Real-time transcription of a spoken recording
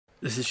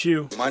This is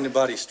Shu. Mind your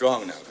body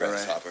strong now,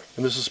 Grasshopper. Right.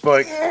 And this is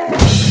Spike.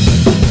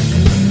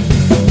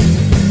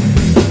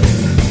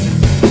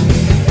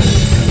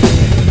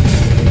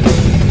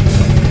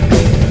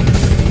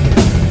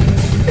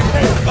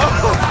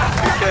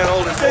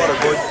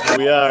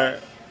 We are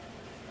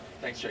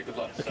Thanks, Jake. Good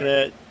luck. looking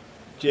at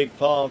Jake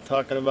Paul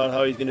talking about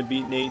how he's going to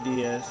beat Nate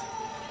Diaz.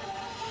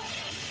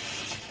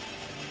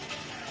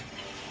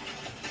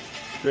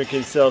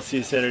 Drinking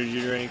Celsius energy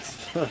drinks.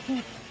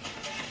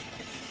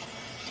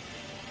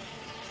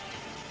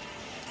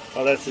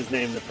 Oh, that's his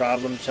name, the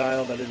Problem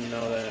Child? I didn't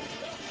know that.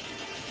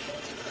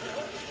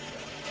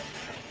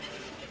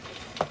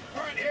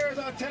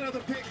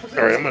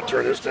 Alright, I'm going to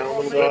turn this down a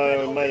little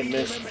bit. I might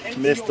have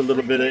missed a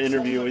little bit of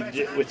interview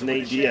with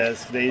Nate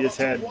Diaz. They just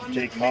had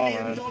Jake Paul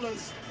on.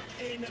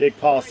 Jake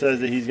Paul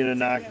says that he's going to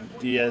knock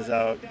Diaz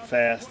out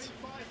fast.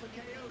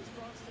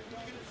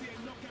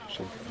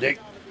 So Nate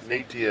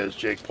Diaz,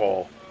 Jake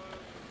Paul.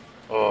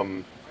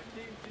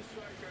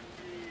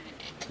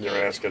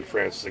 They're asking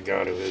Francis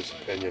Ngannou his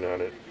opinion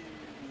on it.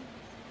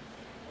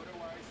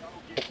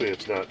 Hopefully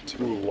it's not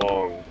too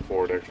long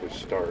before it actually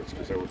starts,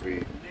 because that would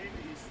be...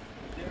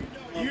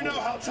 You know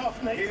how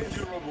tough Nate is.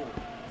 So, even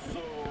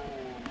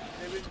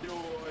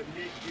though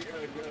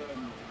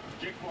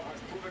Jake Paul has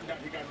proven that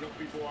he can knock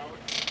people out,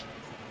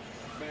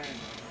 man,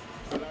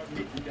 without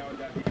Nate down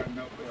that he can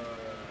knock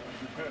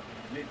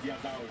Nate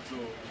Diaz out. So,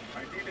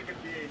 I think there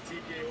could be a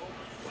TKO.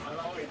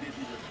 Allow a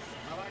decision.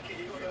 I like it.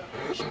 You got a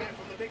push there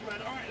from the big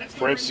man. All right, let's go.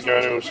 Francis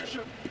Ngannou's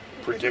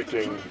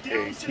predicting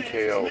a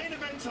TKO.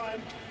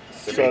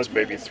 It means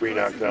maybe 3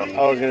 knockdowns.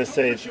 I was going to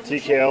say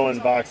TKO in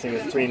boxing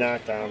is 3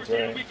 knockdowns,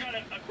 right?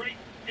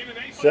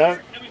 So,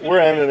 we're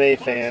MMA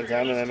fans.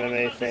 I'm an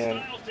MMA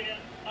fan.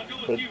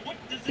 But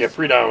Yeah,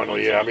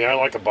 predominantly, yeah. I mean, I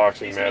like a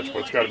boxing match,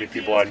 but it's got to be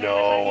people I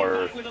know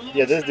or...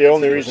 yeah, this is the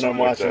only reason I'm Something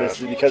like watching that.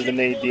 this is because of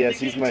Nate Diaz.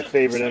 He's my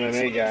favorite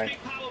MMA guy.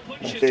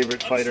 My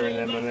favorite fighter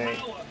in MMA.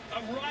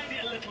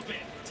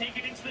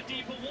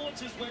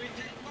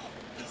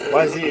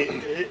 Why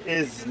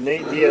is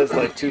Nate Diaz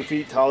like 2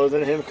 feet taller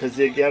than him? Because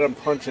they got him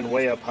punching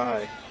way up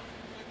high.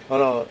 Oh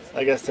no,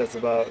 I guess that's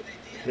about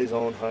his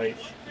own height.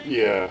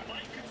 Yeah.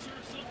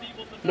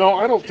 No,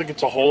 I don't think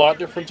it's a whole lot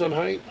difference in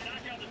height.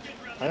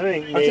 I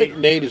think I think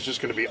Nate is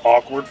just going to be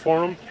awkward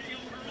for him.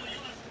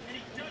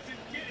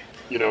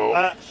 You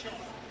know,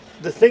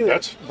 the thing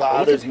that's that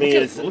bothers me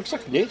is it looks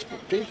like Nate's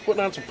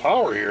putting on some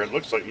power here. It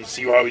looks like you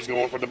see how he's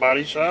going for the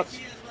body shots.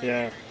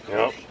 yeah.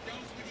 Yep.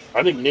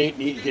 I think Nate.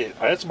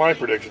 That's my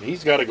prediction.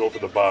 He's got to go for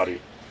the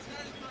body.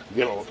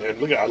 You know, and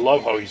look at. I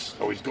love how he's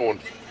going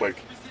like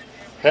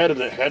head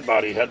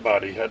body.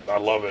 I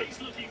love it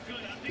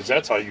because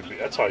that's how you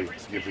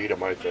beat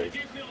him. I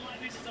think.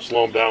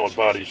 Slow him down with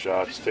body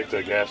shots. Take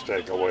the gas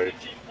tank away.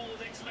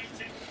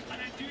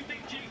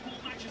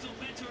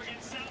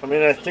 I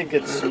mean, I think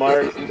it's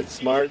smart. It's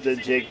smart that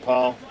Jake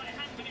Paul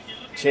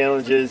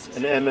challenges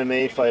an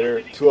MMA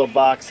fighter to a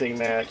boxing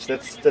match.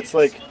 That's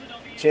like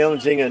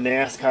challenging a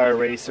NASCAR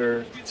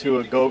racer to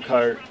a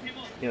go-kart.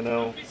 You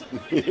know,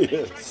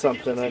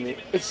 something. I mean,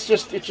 It's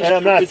just. and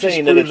I'm not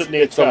saying that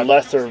it's a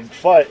lesser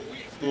fight.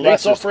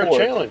 Nate's lesser up for a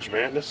sport. challenge,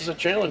 man. This is a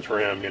challenge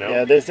for him, you know.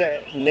 Yeah, there's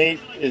that. Nate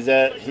is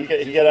that he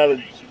got out of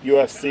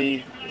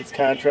UFC. His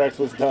contract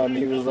was done.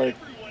 He was like,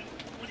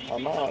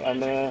 I'm out. I'm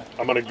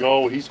gonna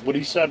go. What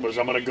he said was,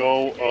 I'm gonna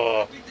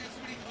go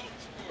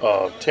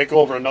take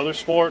over another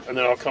sport, and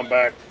then I'll come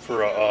back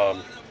for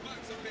a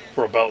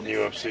belt in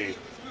UFC.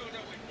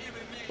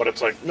 But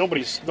it's like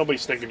nobody's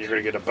thinking you're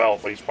gonna get a belt,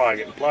 but he's probably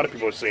getting. A lot of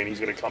people are saying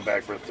he's gonna come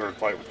back for a 3rd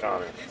fight with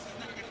Conor.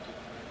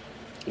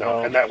 You know,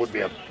 and that would be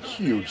a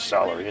huge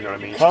seller. You know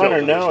what I mean? Conor Still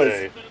to now this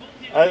is.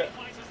 day.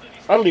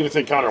 I don't even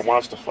think Conor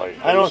wants to fight.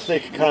 I don't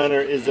think Conor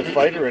is a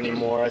fighter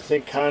anymore. I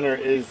think Conor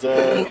is.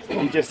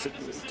 He just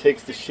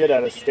takes the shit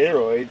out of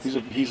steroids.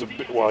 He's a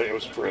bit. Well, it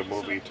was for a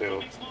movie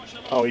too.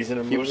 Oh, he's in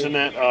a movie. He was in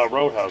that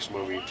Roadhouse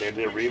movie. They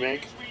did a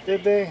remake.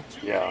 Did they?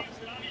 Yeah.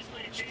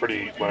 It's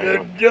pretty.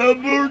 The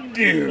double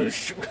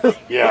douche.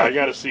 Yeah, I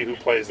got to see who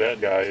plays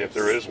that guy if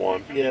there is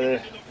one.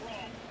 Yeah.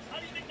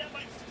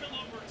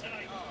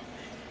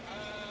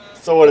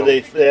 So what did they?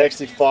 They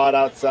actually fought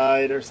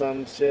outside or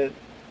some shit.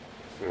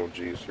 Oh,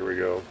 geez, here we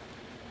go.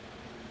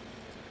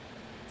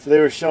 So they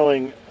were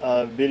showing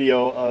a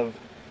video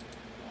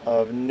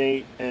of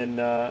Nate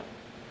and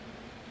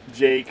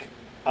Jake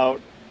out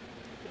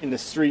in the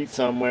street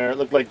somewhere. It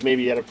looked like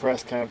maybe at a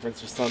press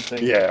conference or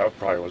something. Yeah, it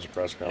probably was a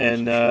press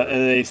conference. And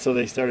they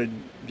started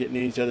getting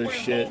in each other's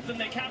shit. Than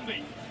they can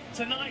be.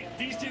 Tonight,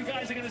 these 2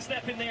 guys are going to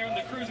step in there, and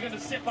the crew's going to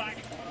sit back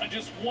and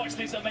just watch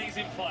this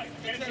amazing fight.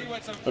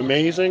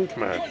 Amazing?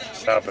 Come on,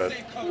 stop it.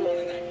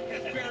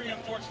 It's very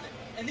unfortunate.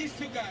 And these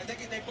 2 guys,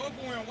 they both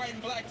wearing white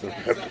and black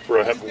tonight.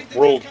 For a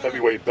world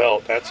heavyweight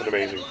belt, that's an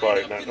amazing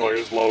fight. Now, oh,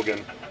 here's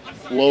Logan.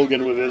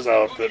 Logan with his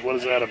outfit. What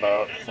is that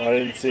about? I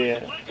didn't see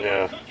it.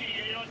 Yeah.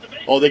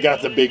 Oh, they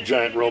got the big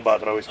giant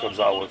robot that always comes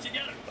out with.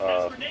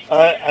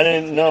 I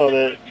didn't know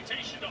that.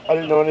 I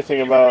didn't know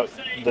anything about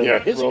the Yeah,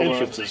 his robot.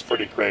 entrance is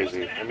pretty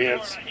crazy. I mean,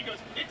 it's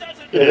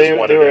Yeah,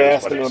 they were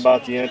asking him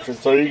about the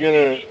entrance. So are you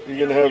gonna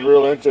have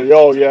real entrance?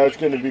 Oh yeah, it's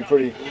gonna be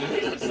pretty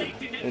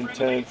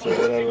intense or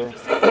whatever.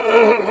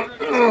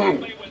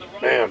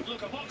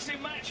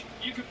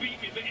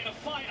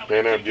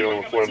 Man, I'm dealing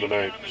with one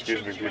tonight.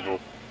 Excuse me, people.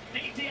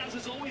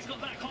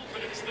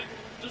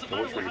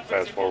 I wish we could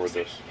fast forward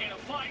this.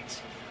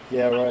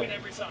 Yeah, right.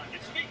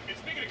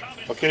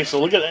 Okay, so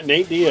look at that.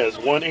 Nate Diaz,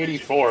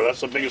 184.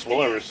 That's the biggest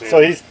we'll ever see.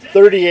 So he's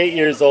 38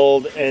 years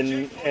old,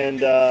 and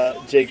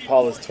Jake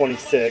Paul is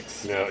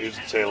 26. Yeah, he's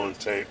the tail of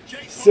the tape.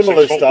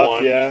 Similar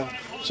stuff, yeah.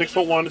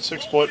 6'1" to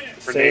 6 foot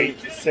for Same,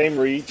 Nate. same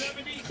reach.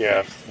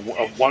 Yeah,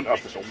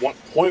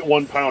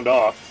 1.1 pound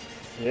off.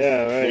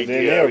 Yeah, right. Nate,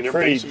 They were they're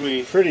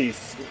pretty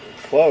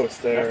close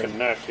there. Neck and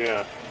neck,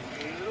 yeah.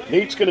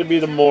 Nate's going to be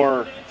the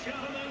more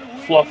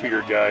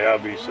fluffier guy,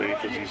 obviously,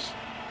 because he's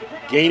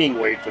gaining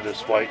weight for this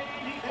fight.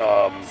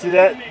 See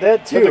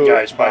that too. The other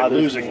guy's probably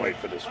bothers losing me. weight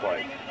for this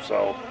fight.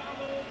 So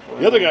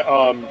the other guy,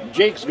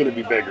 Jake's going to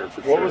be bigger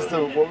for sure.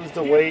 What was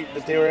the weight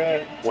that they were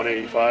at?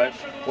 185.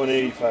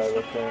 185.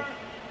 Okay.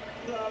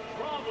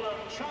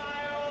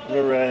 I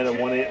remember I had a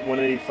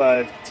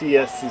 185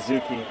 TS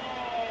Suzuki.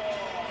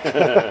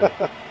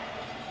 I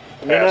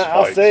mean,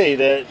 I'll say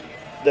that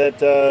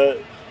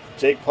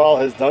Jake Paul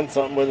has done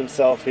something with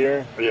himself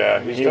here. Yeah,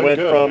 I mean, he went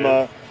from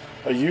a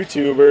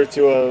YouTuber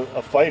to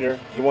a fighter.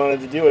 He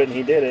wanted to do it, and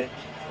he did it.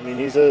 I mean,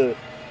 he's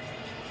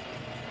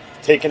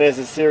taken as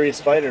a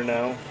serious fighter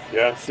now.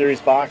 Yeah,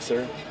 serious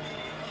boxer.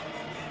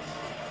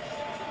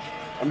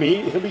 I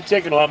mean, he'll be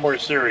taken a lot more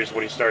serious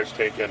when he starts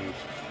taking,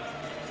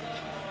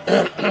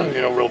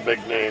 real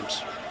big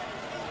names.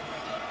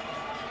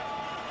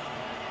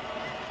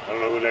 I don't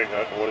know who they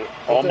got.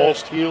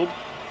 Almost Healed.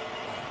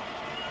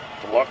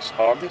 Deluxe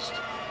August.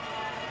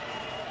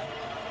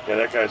 Yeah,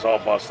 that guy's all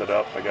busted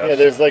up, I guess. Yeah,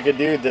 there's like a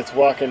dude that's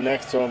walking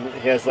next to him.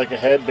 He has like a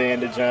head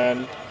bandage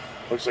on.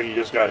 Looks like he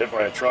just got hit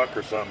by a truck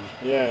or something.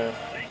 Yeah.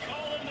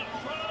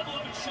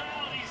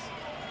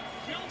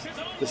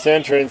 This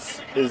entrance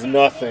is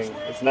nothing.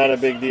 It's not a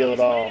big deal at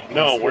all.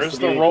 No, where's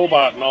the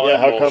robot and all that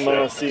Yeah, how come bullshit? I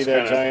don't see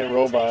that giant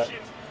robot?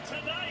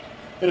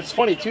 And it's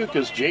funny, too,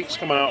 because Jake's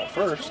coming out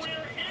first.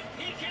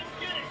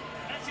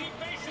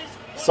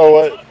 So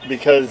what?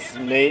 Because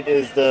Nate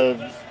is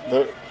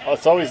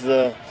it's always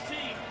the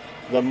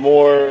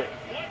more...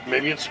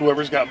 Maybe it's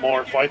whoever's got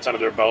more fights under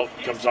their belt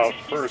comes out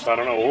first. I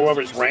don't know.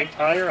 Whoever's ranked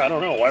higher, I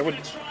don't know. Why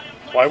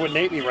would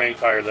Nate be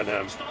ranked higher than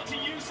him?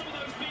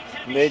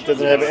 Nate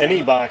doesn't have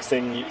any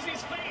boxing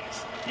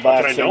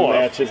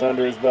matches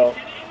under his belt.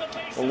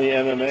 Only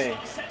MMA.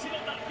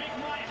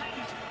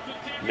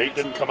 Nate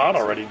didn't come out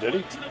already, did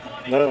he?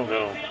 No.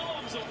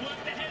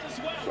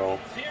 So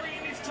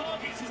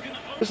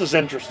this is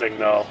interesting,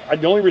 though.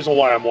 The only reason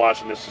why I'm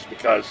watching this is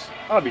because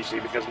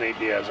Nate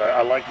Diaz.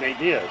 I like Nate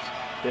Diaz.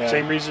 Yeah.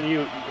 Same reason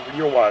you're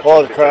watching.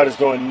 Oh, the crowd is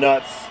going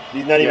nuts.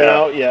 He's not even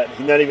out yet.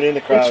 He's not even in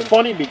the crowd. It's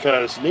funny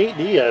because Nate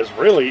Diaz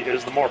really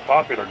is the more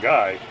popular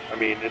guy. I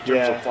mean, in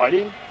terms of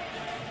fighting,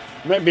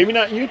 maybe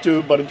not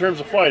YouTube, but in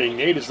terms of fighting,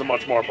 Nate is the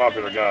much more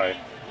popular guy.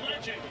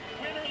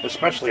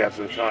 Especially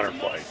after the Conor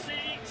fight.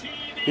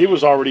 He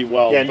was already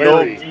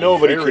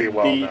nobody very could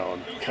well beat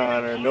known.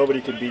 Conor. Nobody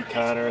could beat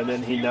Conor, and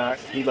then he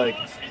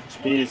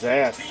beat his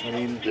ass. I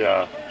mean,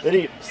 yeah. Then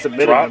he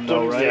submitted him,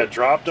 though, right? Yeah,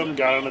 dropped him,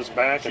 got on his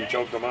back, and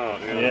choked him out.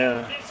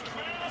 Yeah.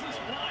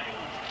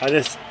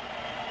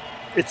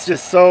 It's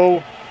just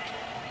so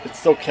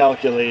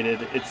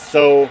calculated. It's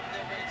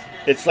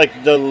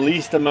like the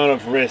least amount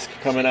of risk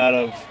coming out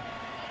of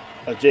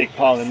Jake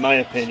Paul, in my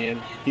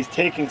opinion. He's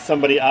taking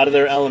somebody out of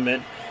their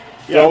element,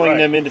 throwing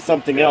them into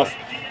something else.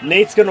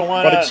 Nate's going to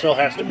want to... But it still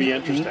has to be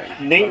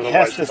interesting. Nate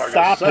has to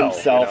stop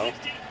himself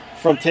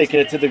from taking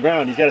it to the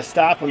ground. He's got to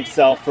stop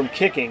himself from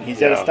kicking. He's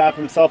got to stop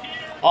himself.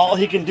 All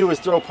he can do is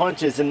throw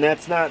punches, and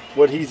that's not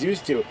what he's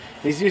used to.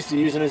 He's used to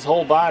using his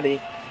whole body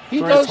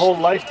his whole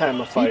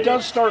lifetime of fighting. He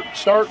does start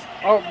fights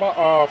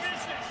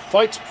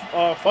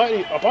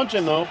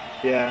punching, though.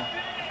 Yeah.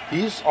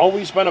 He's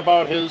always been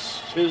about his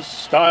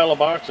style of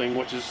boxing,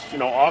 which is,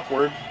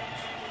 awkward.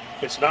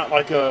 It's not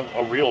like a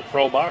real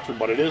pro boxer,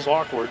 but it is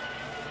awkward.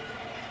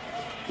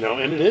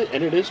 And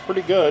it is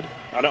pretty good.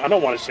 I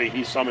don't want to say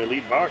he's some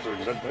elite boxer,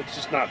 because that's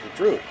just not the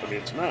truth. I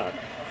mean, it's not.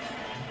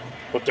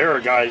 But there are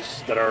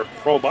guys that are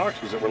pro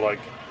boxers that were like,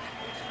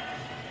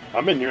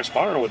 I'm in here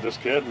sparring with this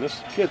kid, and this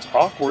kid's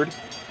awkward.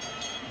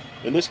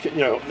 And this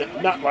kid,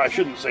 I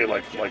shouldn't say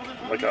like a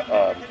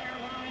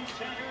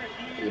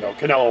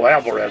Canelo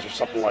Alvarez or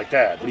something like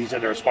that. But he's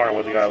in there sparring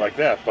with a guy like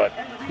that. But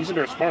he's in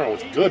there sparring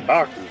with good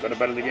boxers that have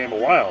been in the game a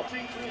while.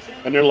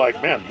 And they're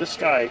like, man, this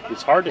guy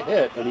is hard to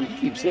hit, and he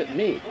keeps hitting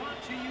me.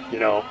 He's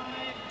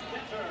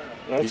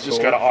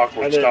just got an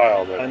awkward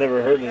style. I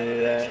never heard any of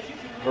that.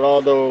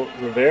 Geraldo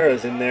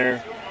Rivera's in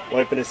there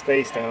wiping his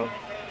face down.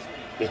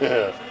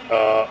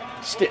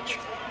 Stitch.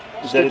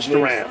 Is that his name?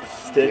 Duran.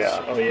 Stitch?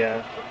 Yeah. Oh,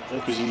 yeah.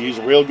 Because he's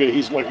real good.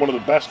 He's like one of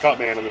the best cut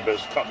men in the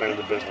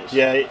business.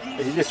 Yeah,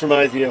 he just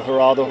reminds me of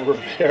Geraldo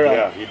Rivera.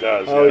 Yeah, he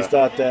does. I always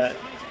thought that.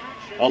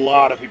 A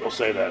lot of people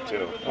say that,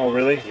 too. Oh,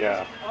 really?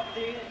 Yeah.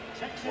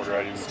 order.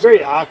 I didn't It's see very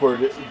it.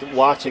 awkward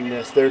watching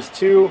this. There's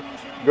two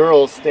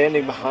girls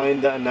standing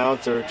behind the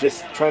announcer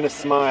just trying to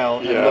smile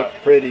and Yeah. look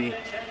pretty.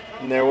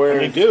 And they're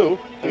wearing... And they do.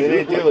 I mean,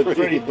 they do look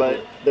pretty,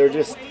 but they're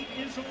just...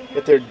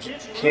 Get their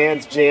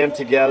cans jammed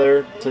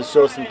together to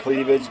show some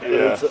cleavage. But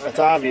Yeah. it's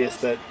obvious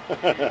that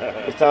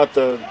without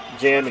the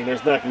jamming,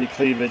 there's not going to be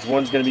cleavage.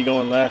 One's going to be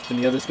going left and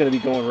the other's going to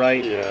be going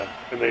right. Yeah,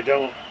 and they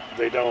don't.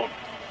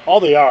 All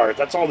they are.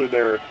 That's all they're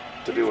there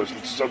to do is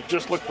so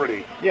just look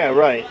pretty. Yeah,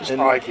 right. Just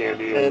eye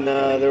candy. And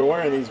they're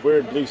wearing these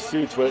weird blue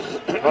suits with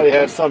probably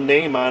have some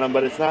name on them,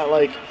 but it's not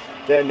like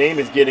that name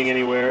is getting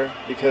anywhere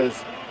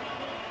because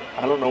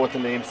I don't know what the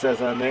name says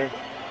on there.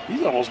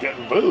 He's almost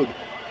getting booed.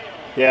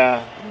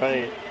 Yeah,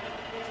 right.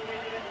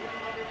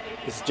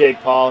 This is Jake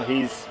Paul.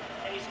 He's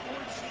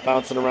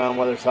bouncing around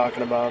while they're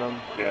talking about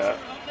him. Yeah.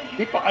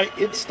 People,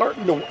 it's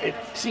starting to. It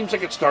seems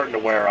like it's starting to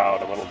wear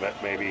out a little bit.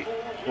 Maybe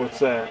What's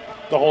that?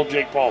 the whole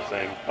Jake Paul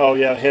thing. Oh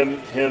yeah,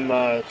 him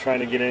trying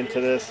to get into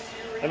this.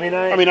 I mean,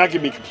 I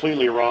could be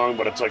completely wrong,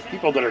 but it's like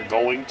people that are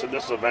going to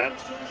this event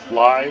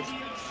live.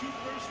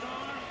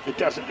 It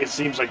doesn't. It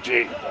seems like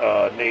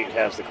Nate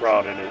has the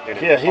crowd in the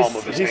palm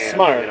of his hand. He's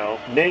smart. You know?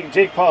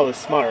 Jake Paul is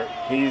smart.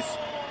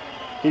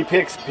 He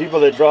picks people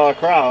that draw a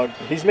crowd.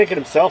 He's making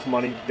himself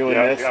money doing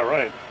this. Yeah,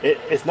 right.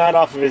 It's not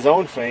off of his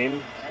own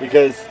fame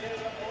because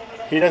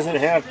he doesn't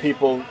have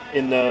people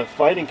in the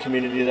fighting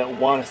community that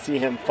want to see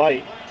him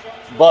fight.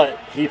 But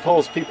he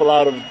pulls people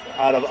out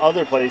of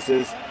other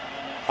places.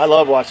 I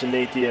love watching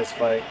Nate Diaz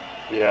fight.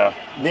 Yeah.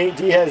 Nate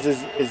Diaz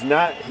is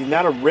not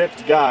a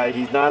ripped guy.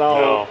 He's not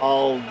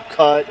all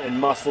cut and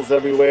muscles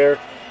everywhere.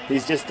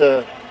 He's just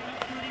a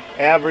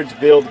average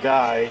build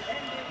guy.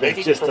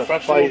 Making Just a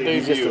professional fighter.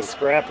 He's debut. just a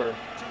scrapper.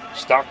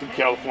 Stockton,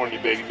 California,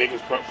 baby. Making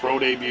his pro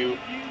debut.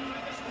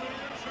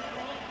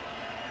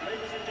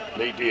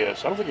 Nate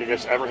Diaz. I don't think I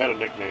guess ever had a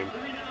nickname.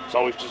 It's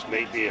always just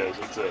Nate Diaz.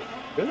 That's it.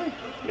 Really?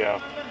 Yeah.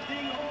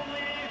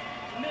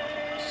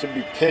 Should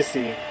be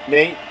Pissy.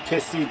 Nate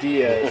Pissy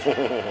Diaz.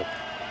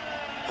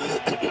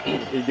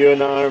 He's doing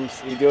the arms.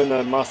 He's doing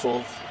the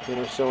muscles.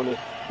 Showing it.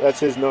 That's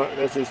his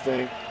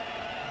thing.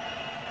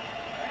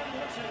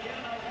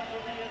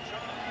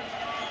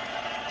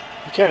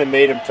 He kind of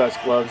made him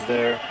touch gloves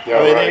there. Yeah,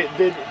 I mean, right.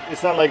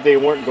 it's not like they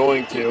weren't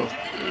going to.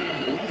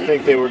 I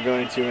think they were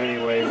going to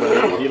anyway,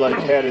 but he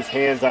had his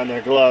hands on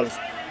their gloves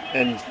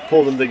and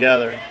pulled them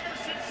together.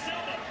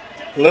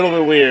 A little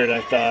bit weird, I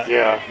thought.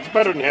 Yeah. It's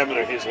better than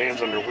having his hands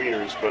under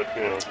wieners, but,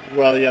 you know.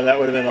 Well, yeah, that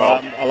would have been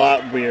a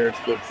lot weird.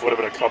 There would have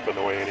been a cup in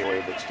the way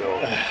anyway, but still.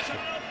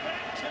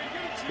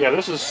 Yeah,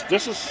 this is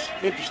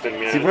interesting,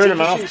 man. Is he wearing a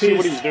It's interesting to see mouthpiece?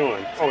 what he's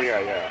doing. Oh,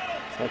 yeah.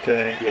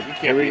 Okay. Yeah, you Here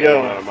can't we be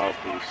go. without a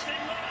mouthpiece.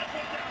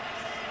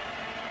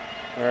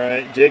 All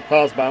right, Jake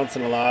Paul's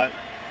bouncing a lot.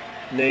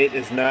 Nate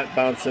is not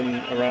bouncing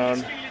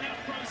around.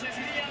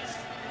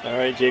 All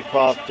right, Jake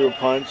Paul threw a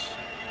punch.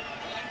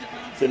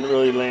 Didn't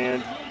really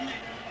land.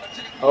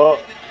 Oh,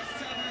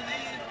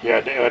 Yeah,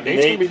 Nate's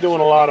going to be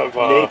doing a lot of...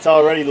 Nate's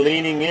already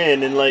leaning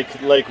in and like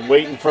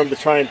waiting for him to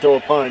try and throw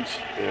a punch.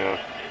 Yeah.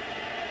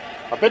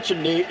 I bet you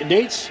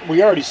Nate's...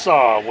 We already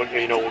saw, when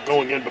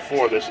going in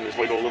before this in this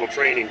little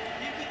training,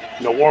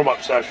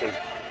 warm-up session.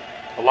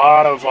 A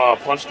lot of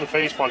punch to the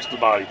face, punch to the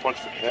body, punch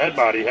head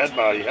body.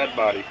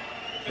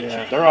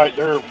 Yeah.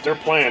 Their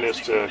plan is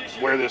to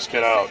wear this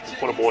kid out and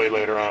put him away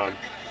later on.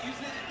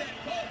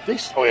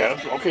 This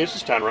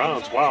is 10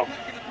 rounds. Wow.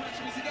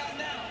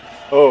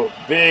 Oh,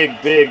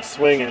 big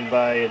swinging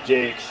by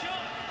Jake.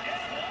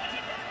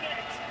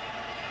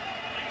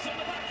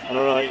 I don't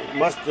know. He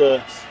must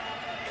have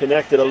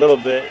connected a little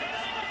bit.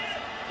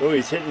 Oh,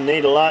 he's hitting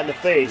Nate a lot in the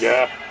face.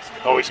 Yeah.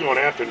 Oh, he's going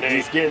after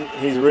Nate.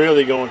 He's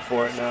really going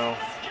for it now.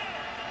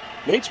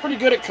 Nate's pretty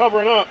good at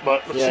covering up,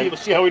 but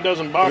let's see how he does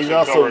in boxing. He's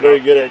also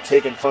very good at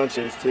taking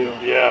punches too.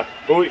 Yeah.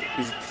 Oh,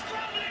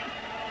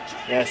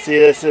 see,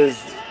 this is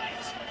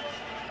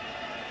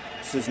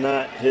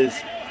not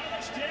his.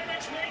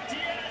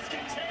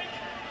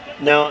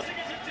 Now,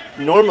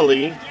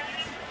 normally,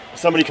 if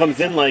somebody comes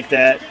in like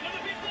that,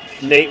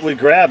 Nate would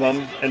grab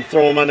him and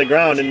throw him on the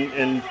ground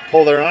and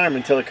pull their arm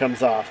until it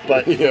comes off.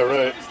 But yeah,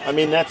 right. I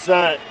mean, that's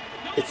not.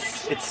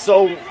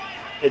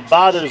 It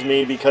bothers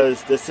me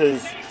because this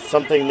is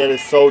something that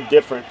is so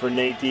different for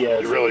Nate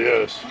Diaz. It really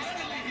is.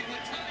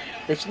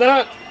 It's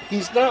not.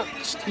 He's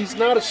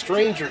not a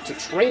stranger to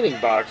training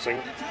boxing,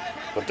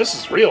 but this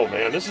is real,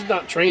 man. This is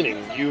not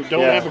training. You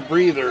don't have a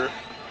breather.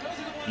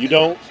 You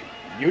don't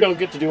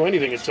get to do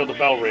anything until the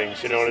bell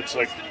rings. And it's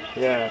like,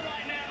 yeah.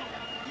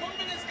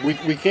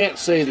 We can't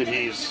say that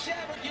he's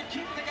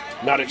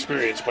not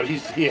experienced, but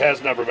he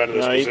has never been in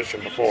this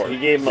position before. He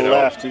gave him a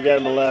left. He got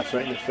him a left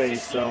right in the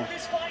face. So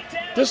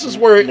this is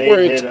where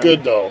it's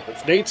good though.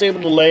 If Nate's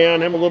able to lay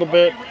on him a little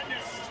bit,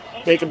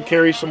 make him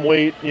carry some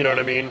weight, you know what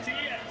I mean?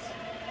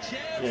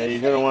 Yeah,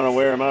 you're gonna want to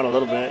wear him out a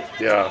little bit.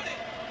 Yeah.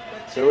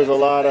 There was a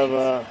lot of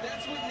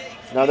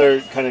now they're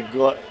kind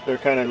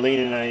of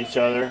leaning on each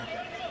other,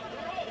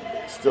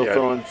 still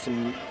throwing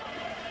some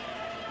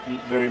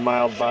very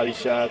mild body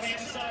shots.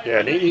 Yeah,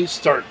 and he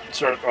start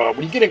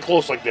when you get in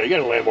close like that, you got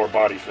to land more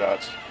body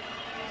shots.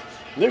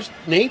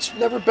 Nate's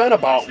never been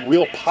about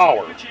real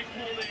power.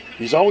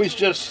 He's always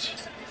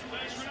just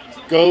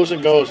goes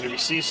and goes, and if he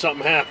sees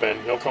something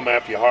happen, he'll come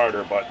after you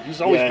harder. But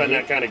he's always been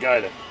that kind of guy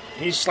that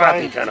he's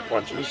sloppy kind of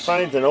punches. He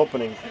finds an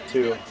opening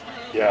too.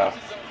 Yeah.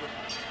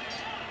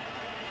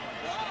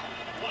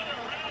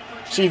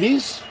 See,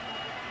 these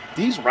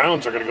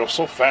rounds are going to go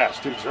so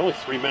fast, dude. It's only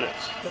 3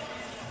 minutes.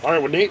 All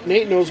right, well,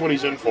 Nate knows what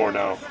he's in for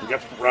now. We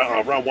got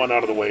round 1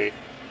 out of the way.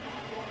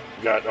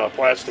 We got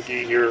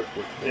Plasticky here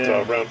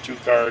with round 2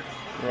 card.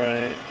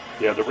 Right.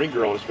 Yeah, the ring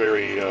girl is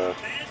very.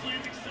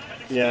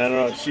 Yeah, I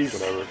don't know. She's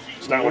whatever.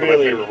 It's not one of my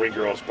favorite ring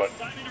girls, but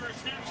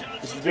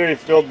she's very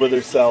filled with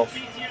herself.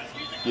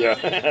 Yeah.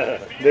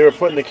 They were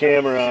putting the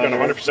camera on.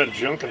 Got 100%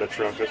 junk in the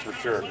trunk, that's for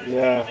sure.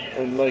 Yeah,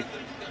 and like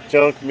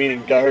junk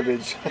meaning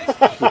garbage.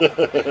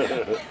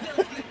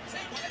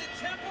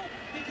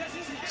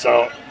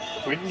 So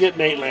if we can get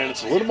Nate landing,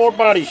 it's a little more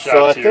body shots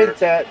So I here.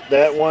 think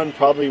that one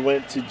probably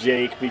went to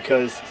Jake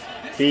because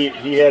he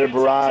had a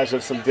barrage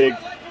of some big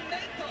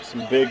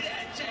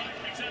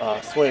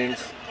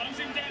swings.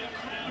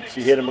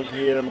 He hit him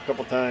a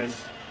couple times.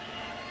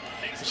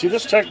 See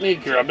this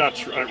technique here, I'm not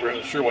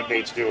sure what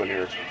Nate's doing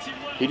here.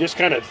 He just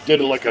kind of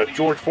did like a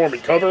George Foreman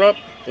cover up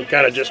and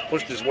kind of just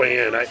pushed his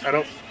way in. I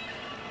don't.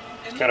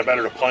 It's kind of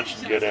better to punch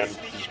and get in.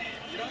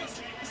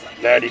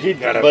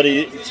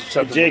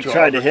 Jake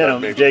tried to hit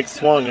him. Maybe. Jake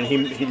swung and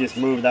he just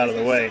moved out of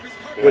the way,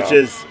 which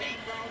is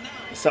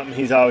something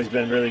he's always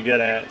been really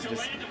good at,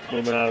 just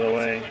moving out of the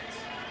way.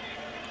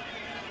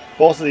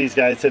 Both of these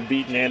guys have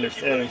beaten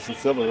Anderson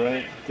Silva,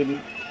 right?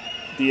 Didn't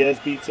Diaz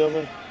beat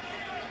Silva?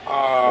 Or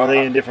are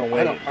they in different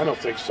weight? I don't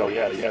think so.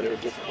 Yeah, they were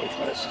different weight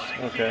classes.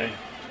 Okay.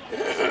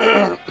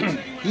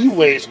 He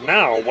weighs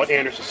now what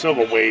Anderson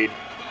Silva weighed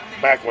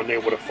back when they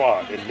would have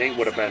fought, and Nate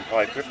would have been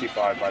probably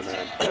 55 by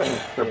then,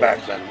 or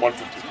back then,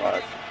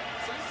 155.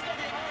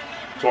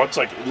 So it's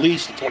like at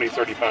least a 20,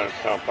 30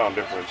 pound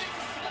difference.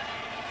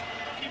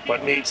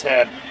 But Nate's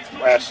had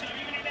last,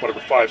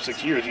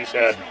 5-6 years, he's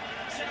had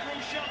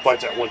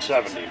fights at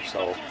 170,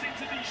 so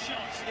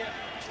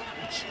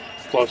it's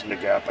closing the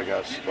gap, I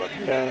guess. But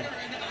yeah.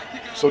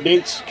 So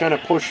Nate's kind of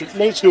pushing.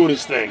 Nate's doing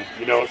his thing,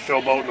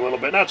 showboating a little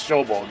bit. Not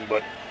showboating,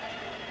 but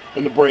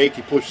in the break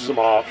he pushes him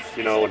off,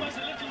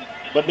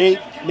 But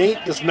Nate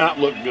does not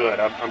look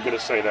good. I'm going to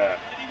say that.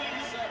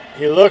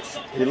 He looks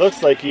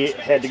like he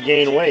had to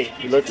gain weight.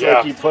 He looks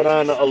like he put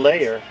on a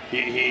layer.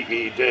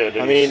 He did.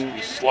 I mean,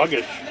 he's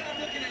sluggish.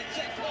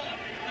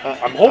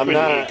 I'm hoping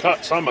he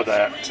cut some of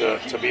that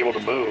to be able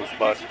to move,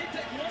 but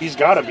he's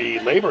got to be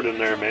labored in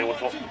there, man,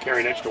 with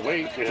carrying extra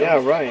weight. Yeah,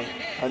 right.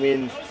 I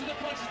mean,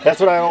 that's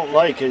what I don't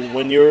like is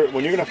when you're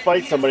going to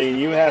fight somebody and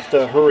you have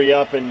to hurry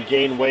up and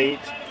gain weight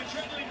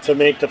to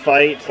make the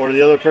fight, or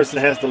the other person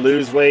has to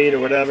lose weight or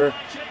whatever.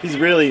 He's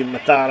really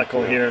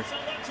methodical here.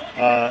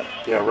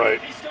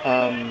 Right.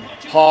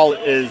 Hall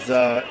is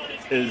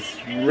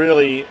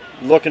really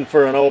looking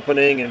for an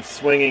opening and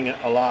swinging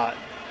a lot.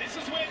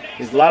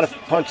 There's a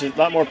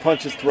lot more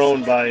punches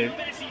thrown by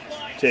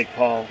Jake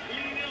Paul.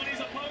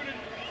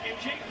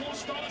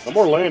 The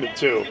more landed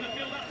too.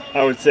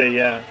 I would say,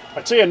 yeah.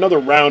 I'd say another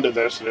round of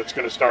this, and it's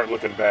going to start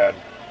looking bad.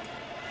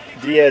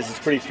 Diaz is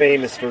pretty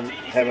famous for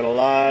having a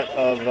lot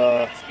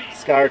of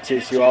scar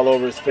tissue all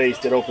over his face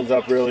that opens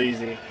up real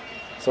easy.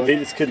 So he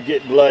just could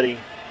get bloody.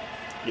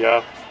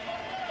 Yeah.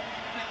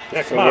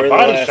 Yeah, So come we're on, in the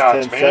body last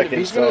shots, 10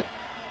 man. seconds,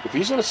 If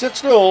he's gonna sit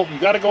still, you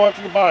got to go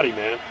after the body,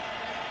 man.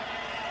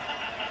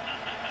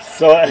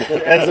 So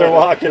as they're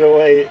walking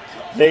away,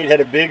 Nate had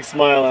a big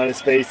smile on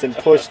his face and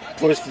pushed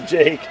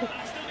Jake.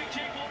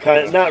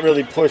 Kind of not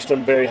really pushed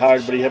him very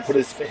hard, but he had put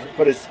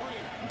his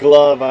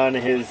glove on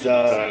his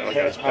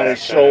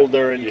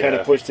shoulder and kind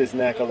of pushed his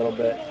neck a little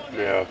bit.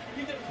 Yeah.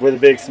 With a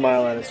big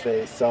smile on his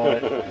face. So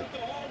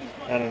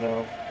I don't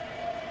know.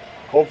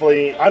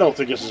 Hopefully, I don't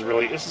think this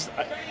is.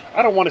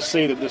 I don't want to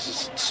say that this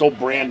is so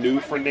brand new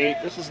for Nate.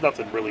 This is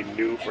nothing really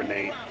new for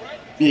Nate.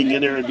 Being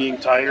in there and being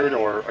tired,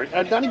 or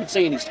I'm not even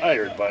saying he's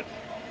tired, but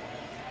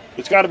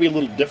it's got to be a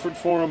little different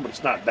for him. But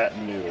it's not that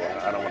new.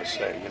 I don't want to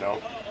say,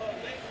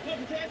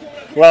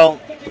 Well,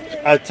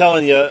 I'm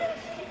telling you,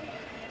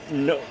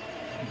 no,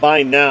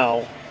 by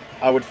now,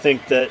 I would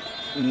think that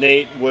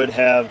Nate would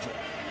have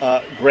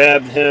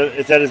grabbed him.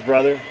 Is that his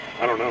brother?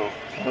 I don't know.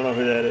 I don't know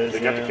who that is. They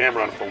got the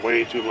camera on him for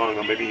way too long.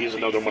 Or maybe he's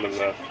another one of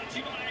the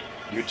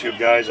YouTube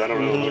guys. I don't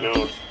know. Who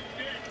knows?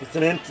 It's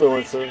an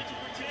influencer.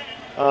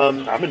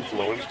 I'm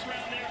influenced.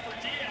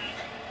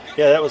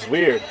 Yeah, that was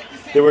weird.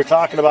 They were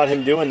talking about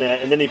him doing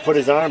that, and then he put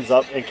his arms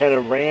up and kind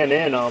of ran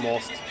in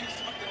almost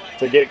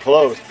to get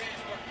close.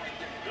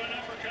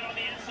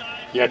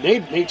 Yeah,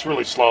 Nate's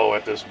really slow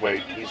at this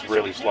weight. He's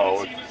really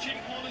slow. It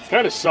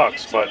kind of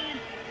sucks, but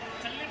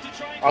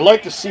I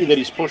like to see that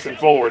he's pushing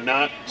forward,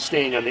 not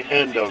staying on the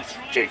end of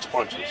Jake's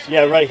punches.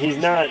 Yeah, right. He's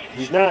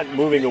not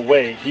moving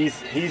away.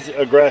 He's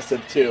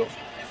aggressive too.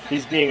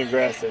 He's being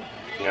aggressive.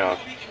 Yeah.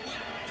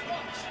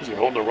 Is he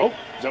holding the rope?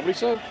 Is that what he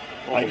said?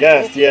 I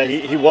guess. Yeah,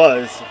 he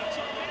was.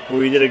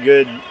 We did a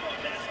good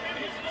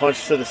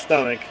punch to the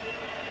stomach,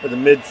 or the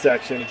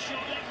midsection.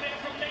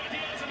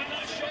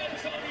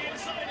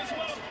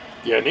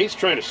 Yeah, Nate's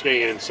trying to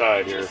stay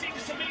inside here.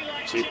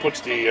 So he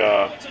puts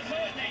the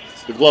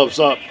gloves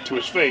up to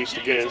his face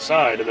to get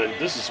inside, and then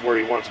this is where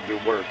he wants to do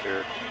work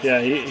here.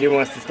 Yeah, he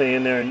wants to stay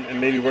in there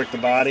and maybe work the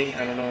body.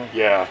 I don't know.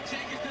 Yeah.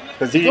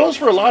 Because He goes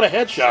for a lot of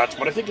headshots,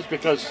 but I think it's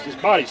because his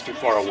body's too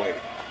far away.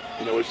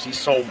 You know, he's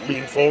so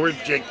lean forward,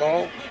 Jake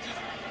Paul.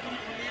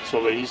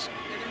 So that he's...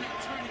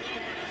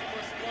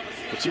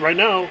 But see, right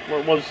now, where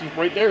it was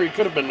right there, he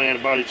could have been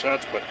landing body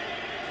shots, but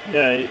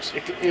yeah,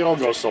 it all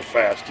goes so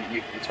fast,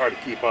 it's hard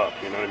to keep up,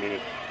 you know what I mean?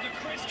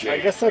 I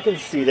guess I can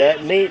see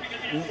that. Nate,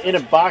 in a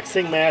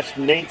boxing match,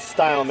 Nate's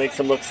style makes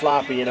him look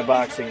sloppy in a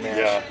boxing match.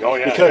 Yeah, oh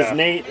yeah. Because yeah.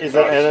 Nate is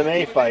an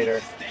MMA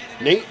fighter.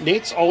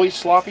 Nate's always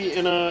sloppy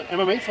in a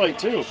MMA fight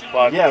too.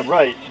 But yeah,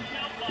 right.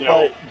 You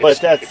know,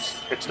 but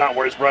it's not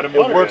where his bread and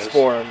butter is. It works is.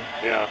 for him.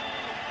 Yeah.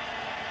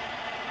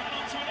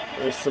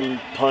 There's some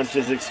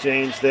punches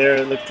exchanged there.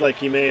 It looked like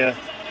he may have.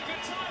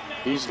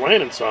 He's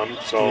landing some.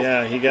 So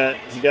yeah, he got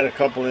a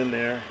couple in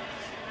there.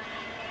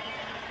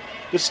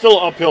 It's still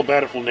an uphill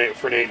battle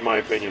for Nate, in my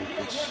opinion.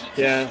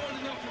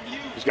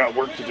 He's got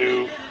work to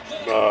do.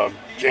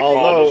 Jake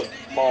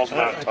Paul's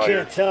not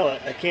tired.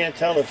 I can't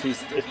tell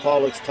if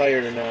Paul looks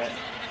tired or not.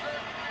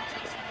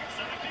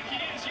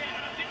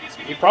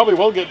 He probably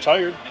will get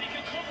tired.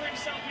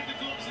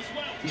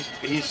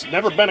 He's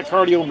never been a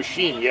cardio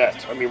machine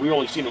yet. I mean, we've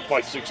only seen him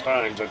fight 6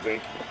 times, I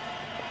think.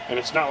 And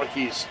it's not like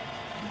he's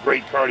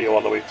great cardio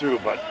all the way through,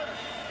 but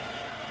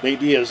Nate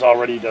Diaz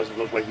already doesn't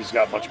look like he's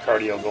got much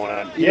cardio going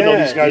on. Even though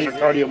these guys are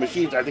cardio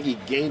machines, I think he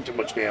gained too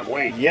much damn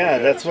weight. Yeah,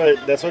 that's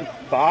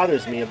what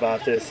bothers me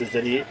about this, is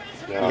that he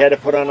had to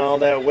put on all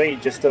that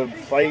weight just to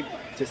fight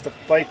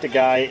the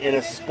guy in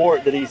a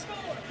sport that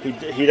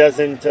he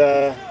doesn't.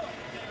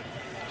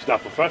 He's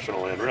not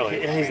professional in,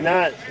 really. He's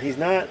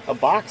not a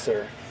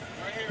boxer.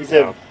 He's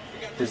a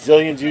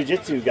Brazilian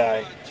Jiu-Jitsu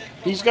guy.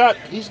 He's got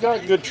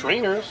good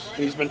trainers.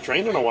 He's been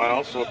training a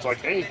while, so it's like,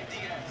 hey,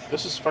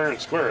 this is fair and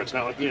square. It's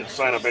not like you didn't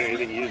sign up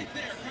anything you didn't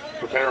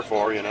prepare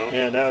for, you know.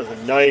 Yeah, that was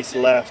a nice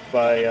left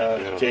by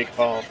Jake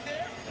Paul,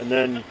 and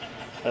then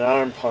an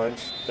arm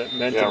punch that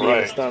meant to be in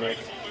the stomach.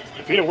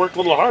 If he'd have worked a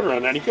little harder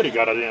on that, he could have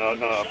got a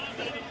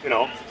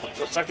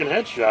second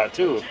headshot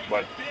too.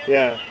 But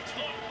yeah,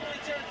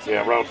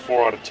 round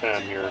 4 out of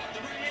 10 here.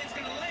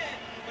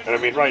 And I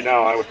mean, right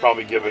now, I would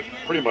probably give it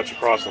pretty much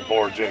across the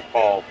board, Jake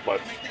Paul. But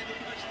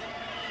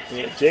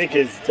Jake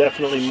is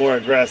definitely more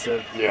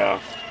aggressive. Yeah,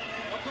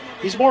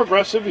 he's more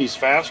aggressive. He's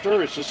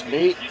faster. It's just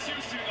Nate.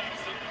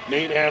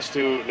 Nate's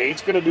going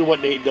to do what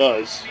Nate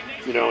does,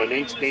 you know, and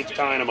Nate's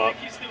tying him up.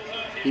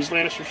 He's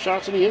landing some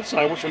shots on the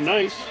inside, which are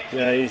nice.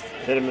 Yeah, he's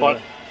hit him. But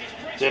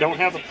they don't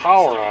have the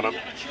power on him.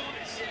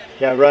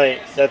 Yeah,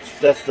 right. That's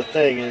the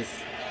thing, is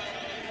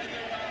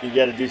you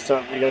got to do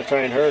something. You got to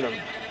try and hurt him.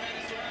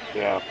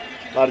 Yeah.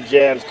 A lot of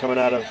jabs coming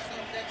out of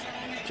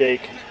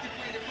Jake.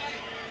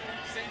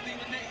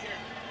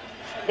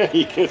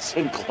 He gets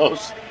in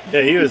close.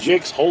 Yeah,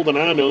 Jake's holding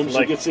on to him, so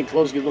he gets in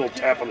close, gets a little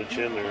tap on the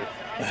chin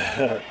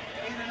there.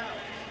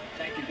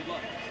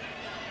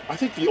 I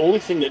think the only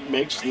thing that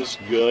makes this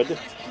good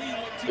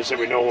is that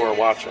we know who we're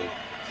watching.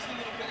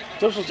 If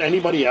this was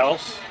anybody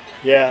else,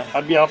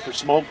 I'd be out for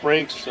smoke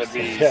breaks. I'd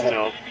be, you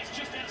know.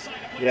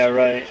 Yeah,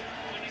 right.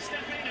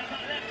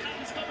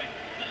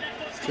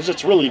 Because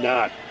it's really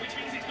not,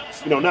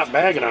 not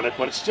bagging on it,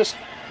 but it's just,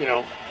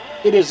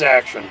 it is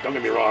action. Don't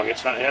get me wrong. It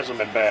hasn't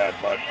been bad,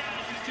 but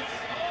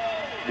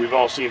we've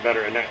all seen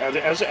better. And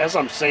as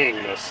I'm saying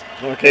this,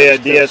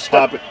 Diaz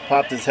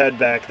popped his head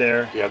back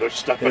there. Yeah, they're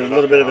stepping a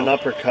little bit of an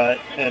uppercut,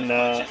 and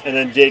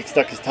then Jake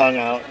stuck his tongue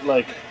out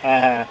like,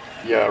 Yeah,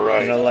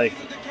 right.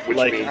 Which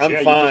means,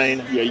 I'm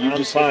fine. You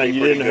just fine.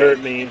 You didn't hurt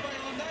me.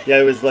 Yeah,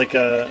 it was like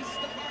a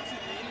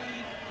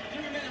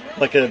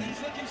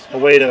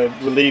way to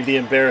relieve the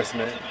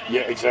embarrassment.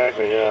 Yeah,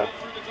 exactly. Yeah.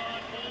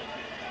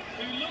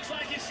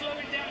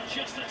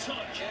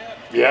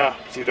 Yeah,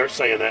 see, they're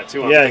saying that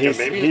too.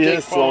 He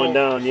is slowing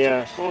down.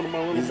 Yeah,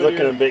 he's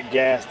looking a bit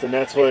gassed, and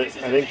I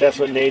think that's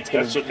what Nate's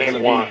going to be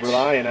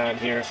relying on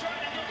here.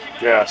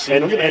 Yeah, see,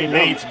 and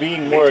Nate's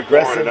being more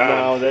aggressive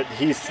now that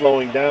he's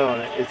slowing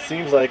down. It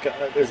seems like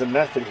there's a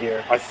method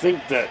here. I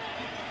think that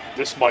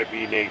this might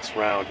be Nate's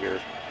round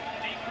here.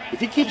 If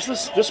he keeps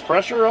this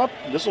pressure up,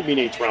 this will be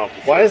Nate's round.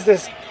 Why is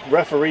this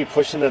referee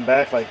pushing them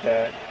back like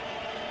that?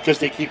 Because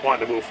they keep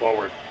wanting to move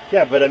forward.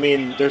 Yeah, but I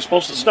mean, they're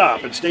supposed to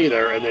stop and stay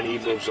there, and then he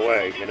moves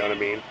away. You know what I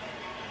mean?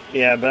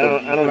 Yeah,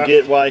 but I don't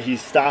get why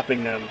he's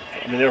stopping them.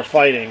 I mean, they were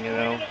fighting.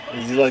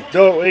 He's like,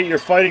 "No, wait, you're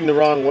fighting the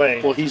wrong way."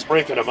 Well, he's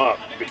breaking them up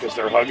because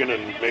they're hugging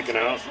and making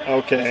out.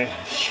 Okay,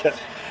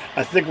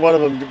 I think one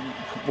of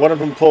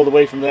them pulled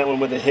away from that one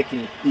with a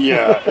hickey.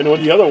 Yeah, and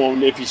when the other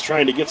one, if he's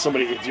trying to get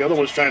somebody, if the other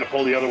one's trying to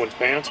pull the other one's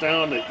pants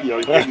down,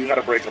 you got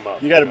to break them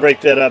up. You got to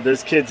break that up.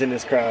 There's kids in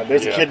this crowd.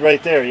 There's a kid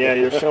right there.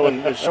 Yeah,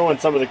 they're showing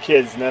some of the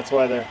kids, and that's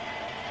why they're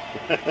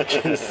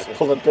just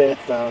pulling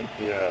pants down.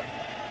 Yeah,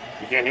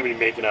 you can't have any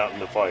making out in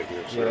the fight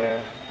here, sir.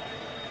 Yeah,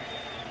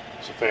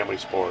 it's a family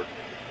sport.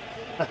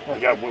 You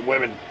got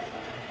women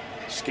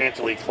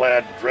scantily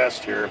clad,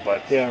 dressed here,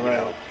 but yeah,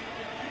 right.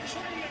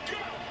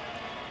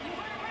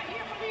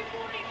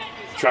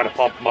 trying to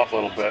pump him up a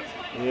little bit.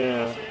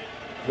 Yeah.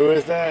 Who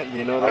is that? Do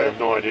you know that? I have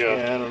no idea.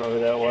 Yeah, I don't know who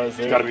that was.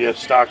 It's got to be a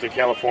Stockton,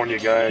 California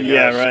guy, I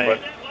guess. Yeah, right. But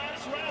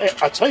hey,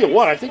 I'll tell you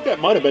what, I think that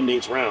might have been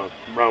Nate's round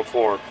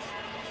 4.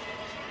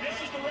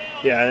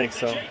 Yeah, I think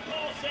so.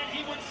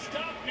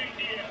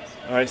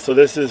 All right, so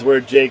this is where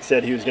Jake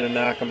said he was going to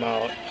knock him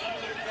out.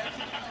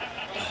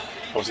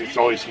 Was he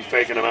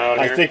faking him out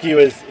here? I think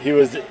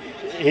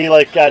he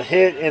like got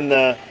hit in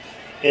the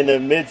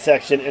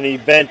midsection and he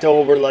bent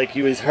over like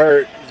he was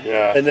hurt.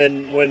 Yeah. And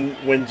then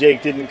when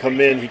Jake didn't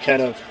come in, he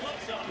kind of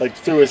like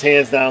threw his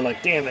hands down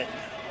like, damn it.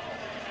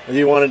 And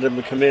he wanted him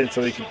to come in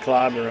so he could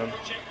clobber him,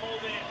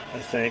 I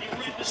think.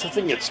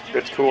 Something that's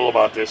cool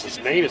about this is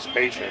Nate is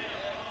patient.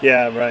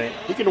 Yeah, right.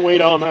 He can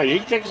wait all night. He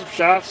can take some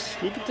shots.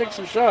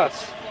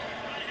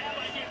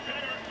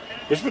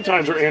 There's been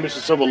times where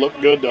Anderson Silva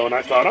looked good, though, and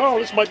I thought, oh,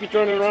 this might be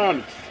turning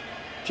around.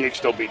 Jake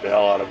still beat the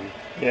hell out of him.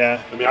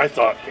 Yeah. I mean, I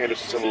thought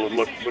Anderson Silva would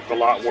look a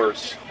lot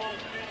worse.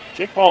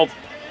 Jake Paul,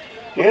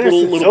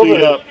 Anderson little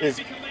beat up. is,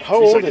 how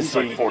old is he's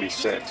he? Like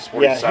 46,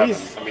 47.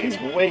 Yeah, he's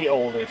way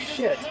older.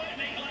 Shit.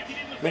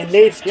 I mean,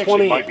 Nate's He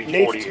 20. might be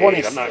Nate's 48.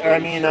 20. I'm not I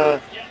really mean,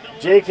 sure.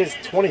 Jake is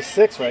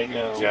 26 right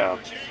now. Yeah,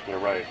 you're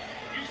right.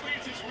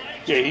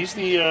 Yeah, he's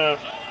the.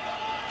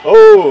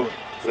 Oh,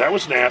 that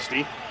was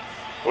nasty.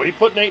 Well, he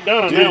put Nate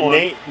down on dude, that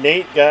one.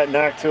 Nate got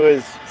knocked to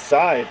his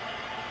side.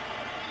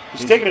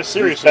 He's taking it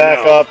seriously He's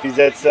back now. up. He's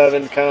at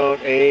 7 count,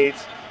 8.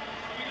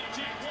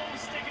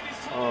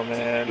 Oh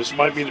man, This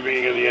might be the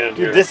beginning of the end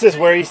dude, here. this is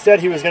where he said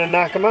he was going to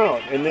knock him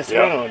out in this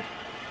round.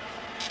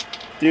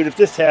 Dude, if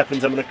this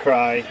happens, I'm going to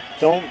cry.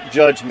 Don't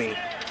judge me.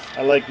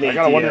 I like Nate I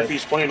gotta wonder Diaz. if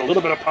he's playing a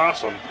little bit of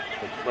possum,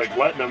 like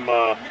letting him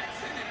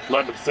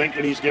think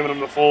that he's giving him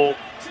the full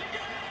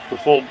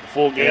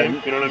game.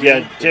 Yeah, You know what I mean? yeah,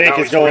 And Jake now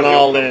is he's going really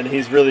all open. in.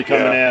 He's really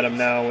coming Yeah. at him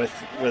now with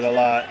a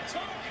lot.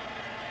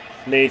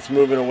 Nate's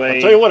moving away.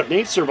 I'll tell you what, if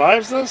Nate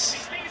survives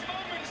this,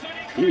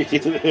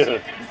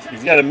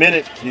 He's got a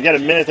minute. He's got a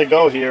minute to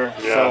go here,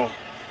 Yeah. so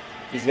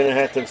he's gonna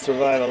have to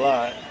survive a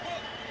lot.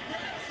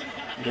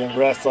 Yeah,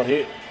 wrestle.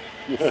 See,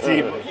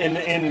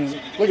 in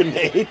look at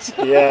Nate.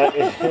 yeah,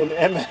 in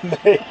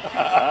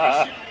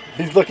MMA,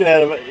 he's looking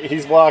at him.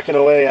 He's walking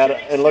away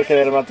and looking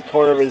at him out the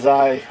corner of his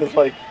eye,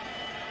 like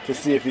to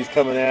see if he's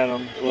coming at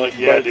him. Like,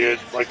 yeah, But, dude.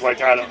 Like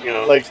I don't, you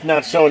know. like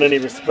not showing any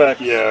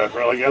respect. yeah,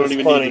 bro, like I don't It's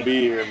even funny. need to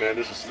be here, man.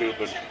 This is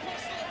stupid.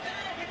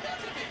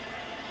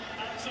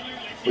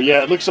 But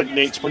yeah, it looks like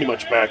Nate's pretty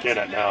much back in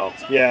it now.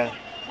 Yeah.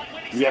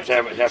 You have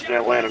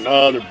to land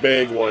another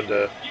big one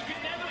to.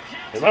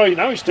 And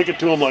now he's sticking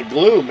to him like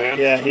glue, man.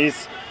 Yeah,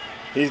 he's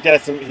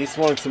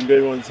swung some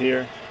good ones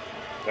here.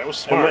 That was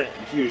smart.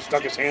 He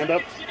stuck his hand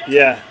up.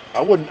 Yeah. I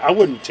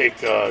wouldn't take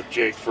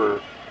Jake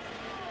for.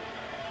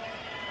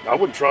 I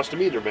wouldn't trust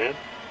him either, man.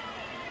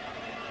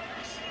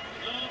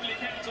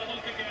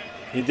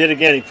 He did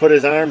again. He put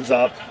his arms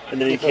up and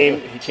then he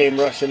came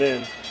rushing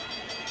in.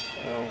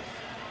 Oh.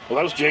 Well,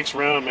 that was Jake's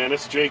round, man.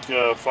 It's Jake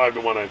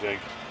 5-1, I think.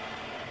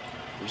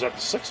 Was that the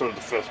 6th or the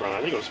 5th round?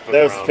 I think it was the 5th round.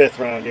 That was the 5th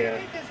round, yeah.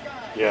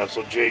 Yeah,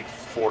 so Jake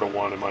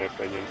 4-1 in my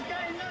opinion.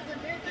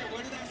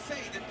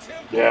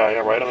 Yeah,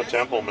 right on the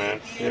temple,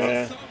 man.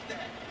 Yeah.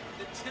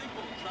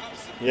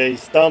 Yeah, he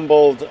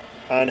stumbled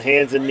on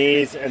hands and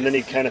knees, and then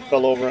he kind of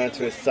fell over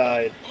onto his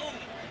side.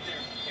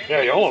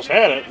 Yeah, he almost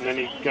had it, and then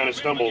he kind of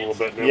stumbled a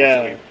little bit, and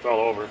Yeah. he fell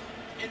over.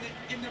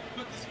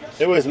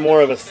 It was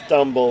more of a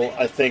stumble,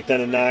 I think,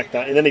 than a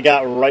knockdown. And then he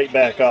got right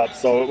back up,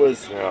 so it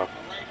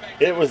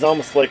was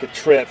almost like a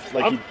trip,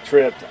 like he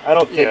tripped. I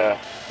don't think. Yeah,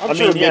 I'm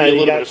sure maybe a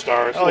little bit of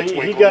stars. Oh,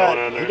 he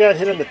got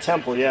hit in the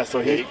temple, yeah. So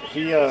he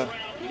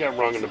got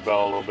rung in the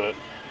bell a little bit.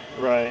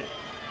 Right.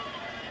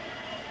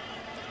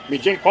 I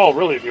mean, Jake Paul,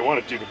 really, if you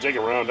wanted to, could take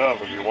a round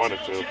up if you wanted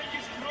to.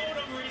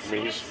 I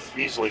mean, he's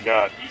easily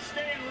got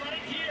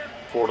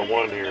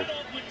 4-1 here.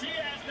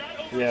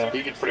 Yeah.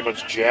 He could pretty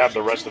much jab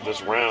the rest of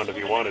this round if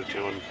he wanted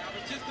to. And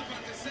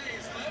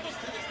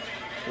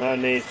Now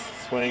Nate's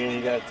swinging.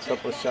 He got a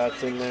couple of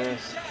shots in there.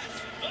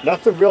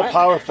 Nothing real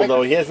powerful,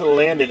 though. He hasn't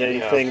landed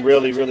anything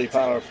really, really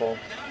powerful.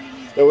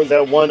 There was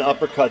that one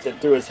uppercut that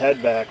threw his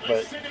head back,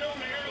 but,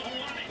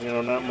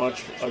 not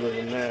much other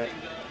than that.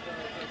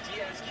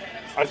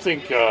 I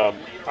think, I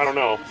don't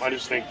know. I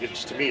just think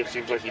to me, it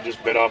seems like he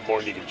just bit off more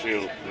than he could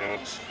chew.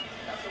 It's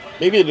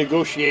maybe the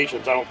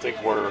negotiations, I don't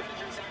think were.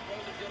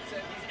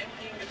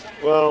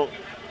 Well,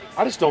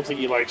 I just don't think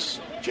he likes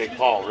Jake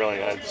Paul, really.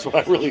 That's what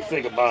I really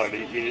think about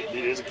it. He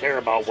doesn't care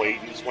about weight.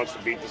 He just wants to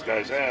beat this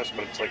guy's ass.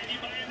 But it's like,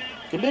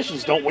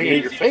 conditions don't weigh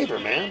in your favor,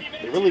 man.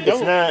 They really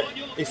don't.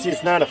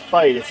 It's not a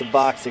fight. It's a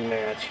boxing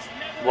match.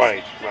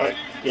 Right.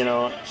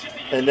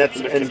 And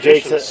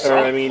Jake's,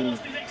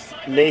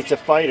 Nate's a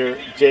fighter.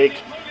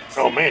 Jake.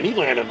 Oh man, he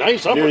landed a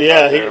nice uppercut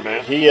there,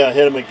 man. He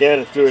hit him again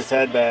and threw his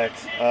head back.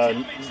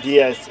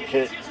 Diaz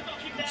hit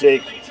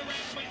Jake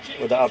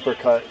with the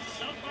uppercut.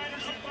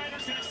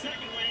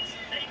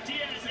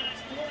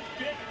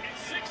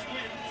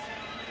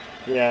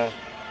 Yeah.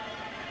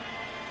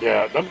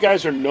 Yeah, them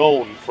guys are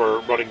known for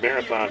running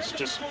marathons. It's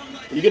just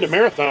you get a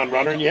marathon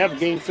runner and you have to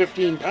gain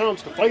 15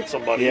 pounds to fight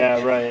somebody.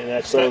 Yeah, right.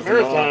 That So that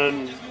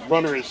marathon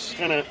runner is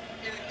kind of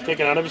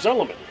taken out of his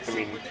element. I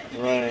mean,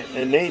 right.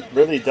 And Nate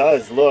really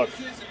does look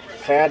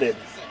padded.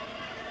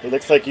 He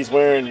looks like he's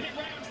wearing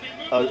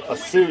a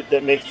suit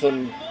that makes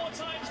him.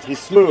 He's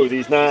smooth.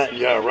 He's not.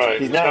 yeah, right.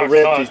 He's It's not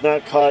ripped. cut. He's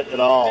not cut at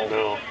all.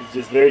 No. He's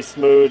just very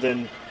smooth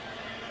and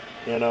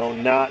not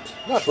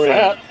Not trim.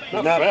 fat. He's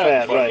Not not fat,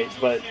 fat, but- right?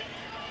 But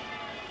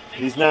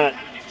he's not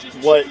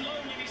what.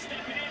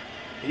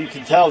 You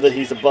can tell that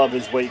he's above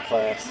his weight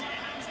class.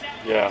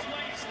 Yeah.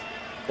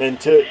 And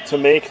to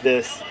make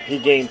this, he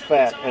gained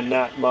fat and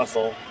not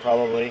muscle,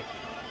 probably,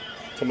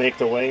 to make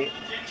the weight.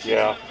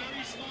 Yeah.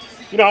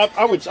 You know,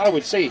 I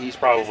would say he's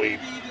probably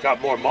got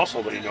more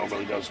muscle than he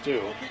normally does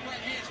too.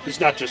 He's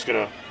not just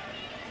gonna,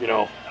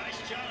 go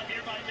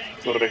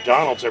to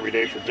McDonald's every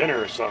day for dinner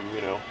or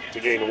something, to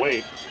gain the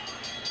weight.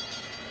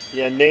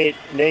 Yeah, Nate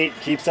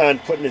keeps on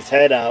putting his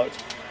head out,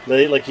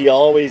 like he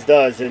always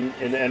does in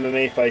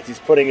MMA fights. He's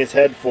putting his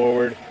head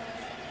forward,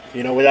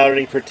 without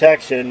any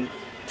protection,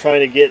 trying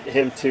to get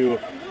him to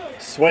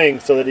swing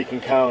so that he can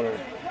counter.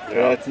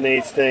 Yeah. That's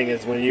Nate's thing,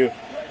 is when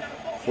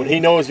he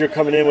knows you're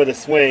coming in with a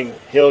swing,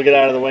 he'll get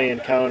out of the way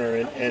and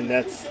counter, and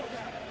that's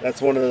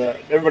one of the.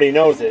 Everybody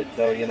knows it,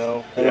 though.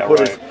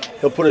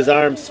 He'll put his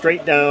arms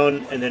straight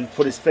down and then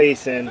put his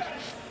face in.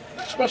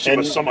 Especially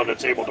with someone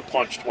that's able to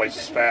punch twice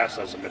as fast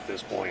as him at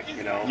this point,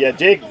 Yeah,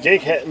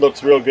 Jake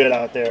looks real good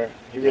out there.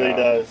 He really Yeah.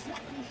 does.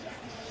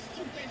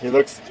 He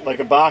looks like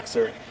a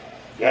boxer,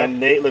 Yeah. and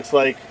Nate looks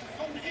like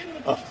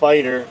a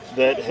fighter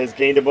that has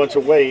gained a bunch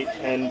of weight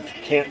and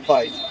can't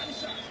fight.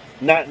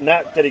 Not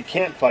that he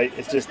can't fight.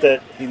 It's just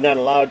that he's not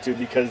allowed to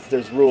because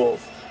there's rules.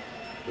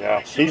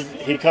 Yeah.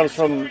 He comes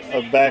from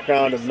a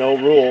background of no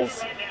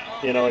rules,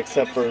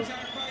 except for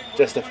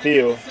just a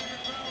few.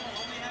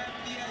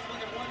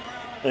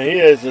 And he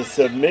is a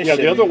submission. Yeah,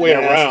 the other way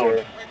master.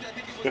 around.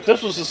 If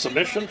this was a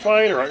submission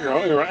fight or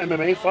an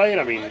MMA fight,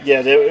 I mean,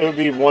 Yeah, it would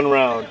be one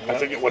round. I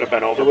think it would have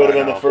been over. It would have by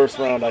been now. the first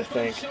round, I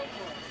think.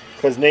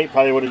 Because Nate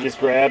probably would have just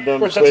grabbed him, Of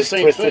course, that's the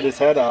same twisted thing. his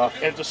head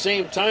off. At the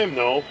same time,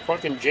 though,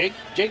 fucking Jake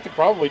could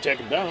probably take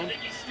him down.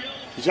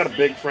 He's got a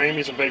big frame.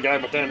 He's a big guy,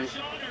 but then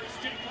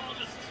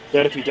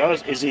if he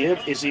does, if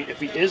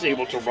he is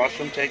able to rush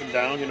him, take him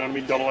down,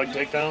 double leg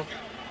takedown,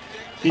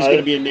 he's going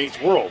to be in Nate's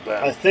world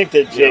then. I think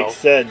that Jake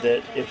said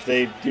that if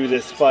they do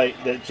this fight,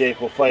 that Jake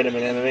will fight him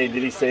in MMA.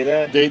 Did he say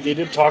that? They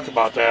did talk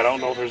about that. I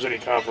don't know if there's any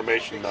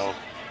confirmation though.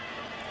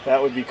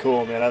 That would be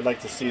cool, man. I'd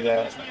like to see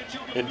that.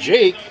 And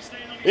Jake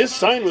is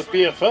signed with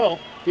PFL.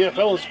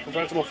 PFL is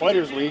Professional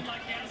Fighters League.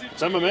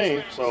 It's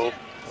MMA, so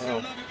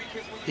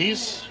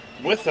he's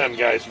with them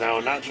guys now,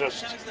 not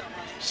just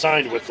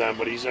signed with them,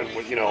 but he's in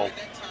with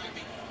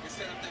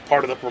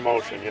part of the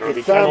promotion. Kind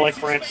of like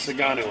Francis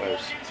Ngannou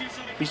is.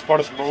 He's part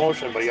of the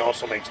promotion, but he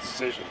also makes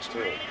decisions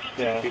too.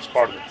 Yeah. He's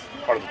part of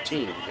the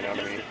team. You know what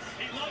I mean?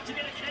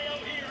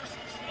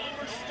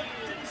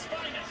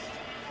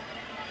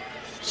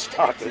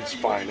 Stockton's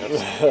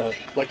finest.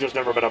 Like there's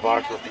never been a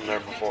boxer from there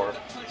before.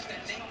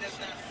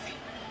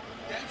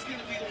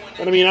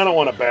 And I mean, I don't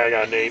want to bag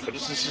on Nate, but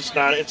this is just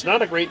not. It's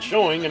not a great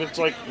showing, and it's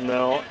like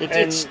No.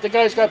 it's the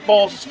guy's got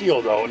balls of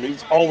steel though, and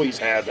he's always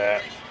had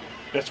that.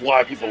 That's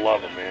why people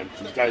love him, man.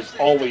 This guy's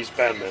always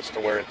been this to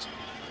where it's,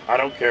 I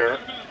don't care,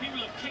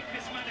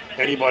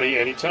 anybody,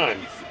 anytime.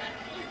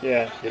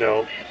 Yeah. You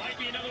know.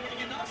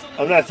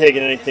 I'm not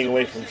taking anything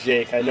away from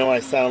Jake. I know I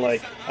sound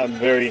like I'm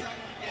very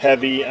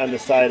heavy on the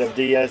side of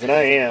Diaz, and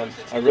I am.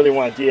 I really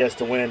want Diaz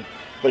to win.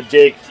 But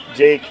Jake,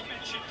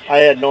 I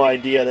had no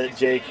idea that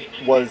Jake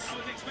was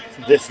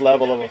this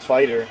level of a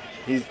fighter.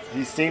 He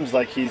seems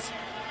like he's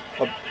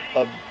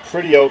a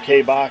pretty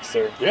okay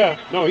boxer. Yeah,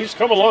 no, he's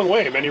come a long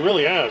way, man. He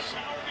really has.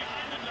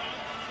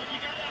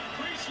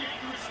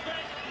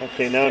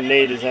 Okay, now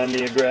Nate is on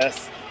the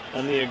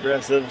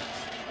aggressive.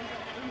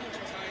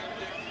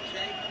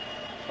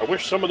 I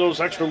wish some of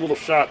those extra little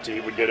shots he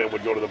would get in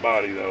would go to the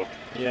body, though.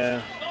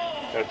 Yeah.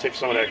 Gotta take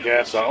some of that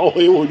gas out. Oh,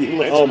 he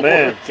lands Oh, more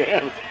man. than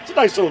can. It's a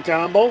nice little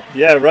combo.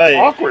 Yeah, right.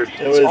 Awkward. It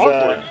It's was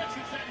awkward.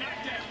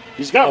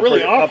 He's got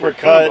really awkward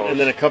uppercut combos. and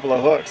then a couple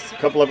of hooks. A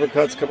couple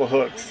uppercuts, couple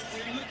hooks.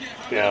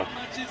 Yeah.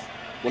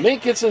 When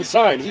Nate gets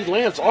inside, he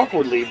lands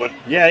awkwardly, but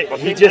Yeah, but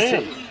he they just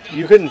land.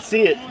 you couldn't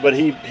see it, but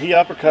he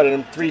uppercutted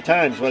him 3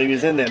 times when he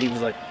was in there. He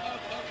was like,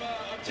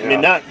 I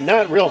mean,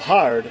 not real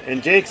hard,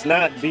 and Jake's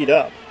not beat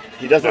up.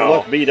 He doesn't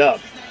look beat up.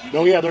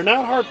 No, yeah, they're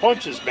not hard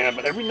punches, man,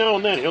 but every now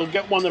and then he'll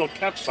get one that'll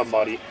catch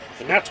somebody,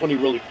 and that's when he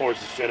really pours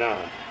the shit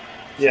on.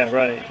 Yeah,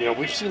 right. You know,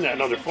 we've seen that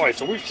in other fights,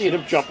 so we've seen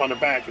him jump on the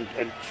back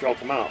and choke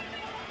them out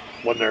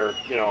when they're,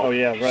 Oh,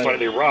 yeah, right.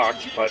 slightly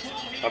rocked, but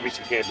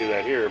obviously can't do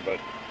that here, but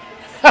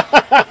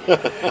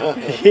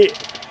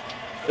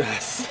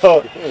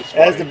So,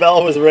 as the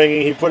bell was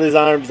ringing, he put his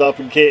arms up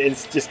and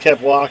just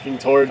kept walking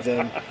towards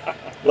him.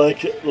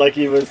 Like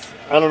he was,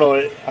 I don't know,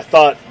 I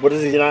thought, what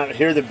does he not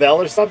hear the bell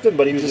or something?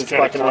 But he was just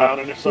kinda fucking around.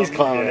 clowning or He's something?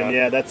 clowning,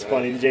 Yeah. that's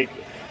funny. Jake,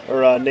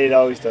 or Nate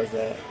always does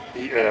that.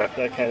 Yeah.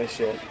 that kind of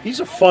shit. He's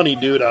a funny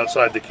dude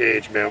outside the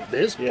cage, man.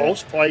 His Yeah.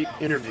 post-fight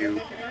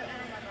interview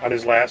on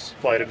his last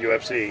fight of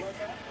UFC,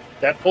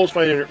 that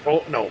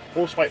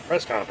post-fight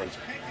press conference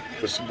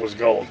was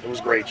gold. It was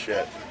great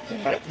shit.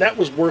 That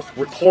was worth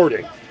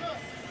recording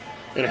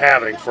and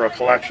having for a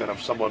collection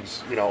of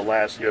someone's,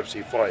 last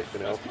UFC fight,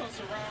 I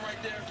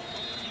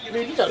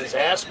mean, he got his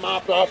ass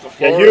mopped off the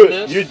floor.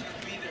 Yeah,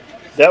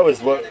 that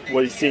was what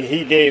you see.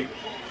 He gave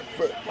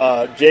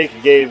Jake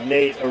gave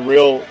Nate a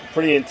real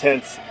pretty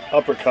intense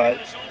uppercut,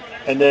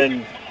 and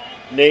then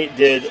Nate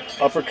did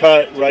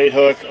uppercut, right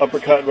hook,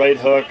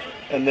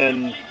 and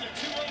then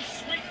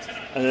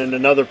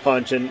another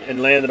punch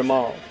and landed them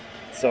all.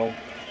 So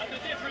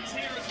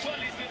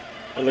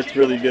it looked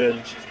really good.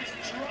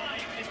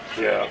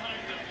 Yeah.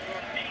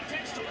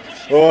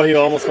 Oh, he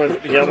almost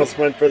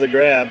went for the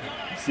grab.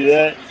 See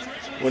that?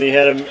 When he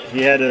had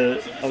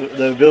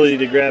the ability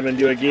to grab and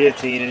do a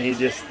guillotine, and he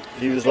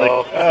was like,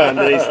 and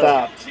then he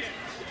stopped.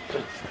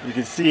 You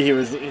could see he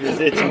was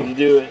itching to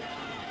do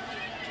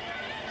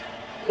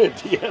it.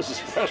 Diaz is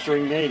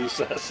pressuring Nate, he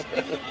says.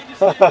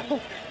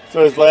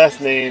 So his last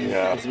name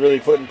is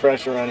really putting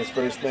pressure on his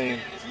first name.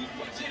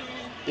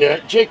 Yeah,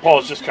 Jake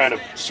Paul is just kind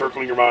of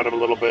circling around him a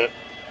little bit.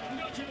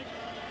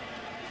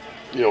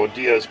 With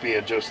Diaz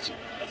being just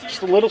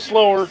a little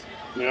slower,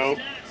 We're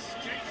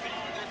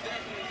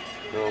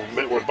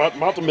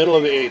about the middle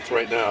of the 8th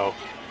right now.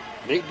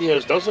 Nate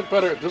Diaz does look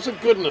better. Does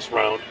look good in this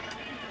round.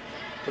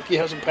 Look, he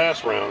hasn't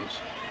passed rounds.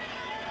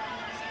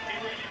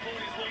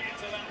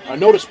 I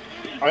noticed,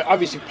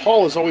 obviously,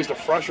 Paul is always the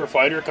fresher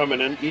fighter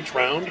coming in each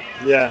round.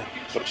 Yeah.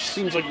 But it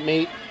seems like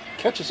Nate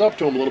catches up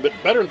to him a little bit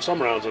better in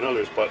some rounds than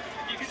others. But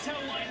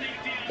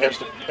as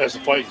the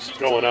fight's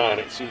going on,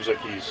 it seems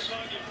like he's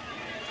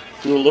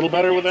doing a little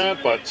better with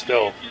that. But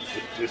still,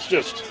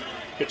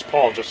 it's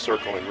Paul just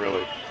circling,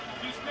 really.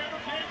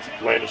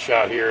 Land a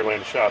shot here,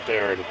 land a shot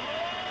there. And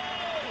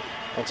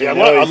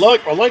I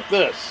like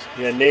this.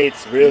 Yeah,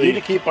 Nate's really. You need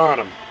to keep on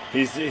him.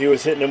 He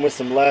was hitting him with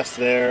some lefts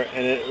there,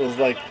 and it was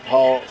like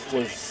Paul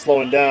was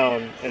slowing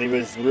down, and he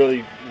was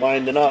really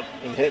winding up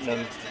and hitting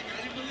him.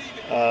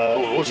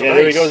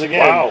 There he goes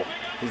again. Wow.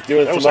 He's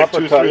doing that some was like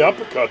 2-3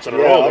 uppercuts in a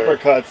row there.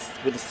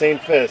 Uppercuts with the same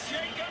fist.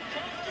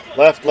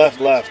 Left,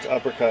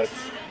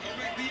 uppercuts.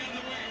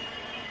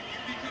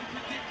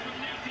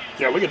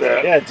 Yeah, look at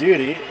that. Yeah,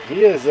 dude,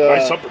 he is...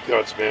 nice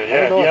uppercuts, man.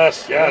 Yeah,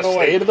 yes.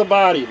 Stay to the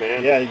body,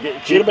 man. Yeah,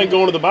 should have been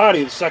going to the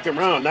body the second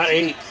round, not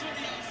 8th.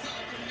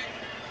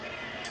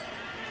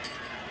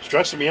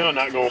 Stressing me out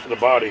not going for the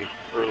body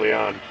early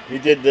on. He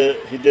did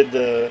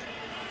the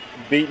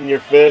beating your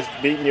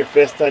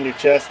fist on your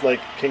chest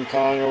like King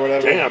Kong or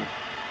whatever. Damn,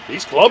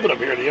 he's clubbing him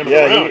here at the end of the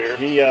round here.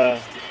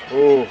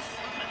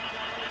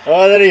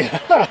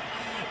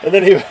 And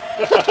then he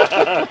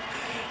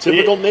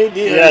typical Nate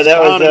Diaz. Yeah,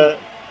 that was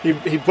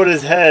he put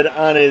his head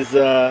on his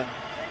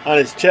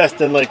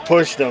chest and like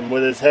pushed him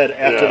with his head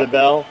after the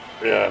bell.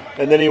 Yeah.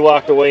 And then he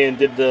walked away and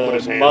did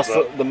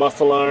the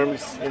muscle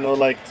arms,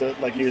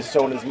 like he was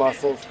showing his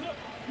muscles.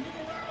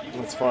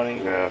 That's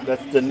funny. Yeah.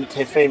 That's the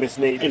famous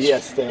Nate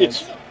Diaz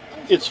stance.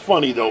 It's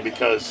funny though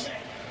because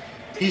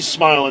he's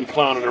smiling,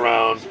 clowning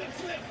around,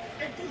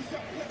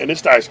 and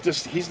this guy's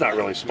he's not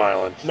really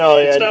smiling. No,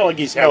 it's not like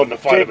he's having the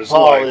fight Jake of his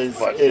Paul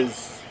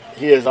life.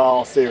 He is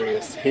all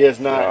serious. He is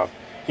not. Yeah.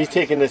 He's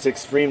taking this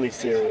extremely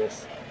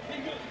serious.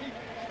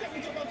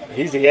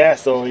 He's the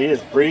asshole. He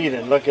is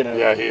breathing. Look at him.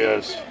 Yeah, he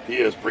is. He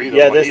is breathing.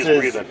 Yeah, he is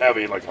breathing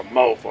heavy like a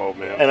mofo,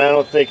 man. And I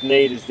don't think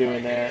Nate is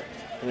doing that.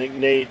 I think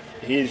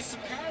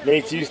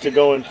Nate's used to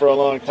going for a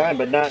long time,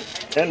 but not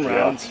 10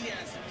 rounds.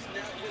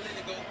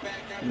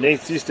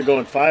 Nate's used to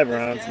going 5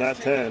 rounds, not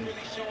 10.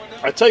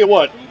 I tell you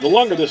what, the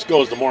longer this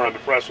goes, the more I'm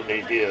impressed with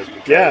Nate Diaz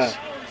because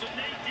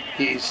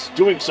he's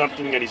doing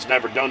something that he's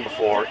never done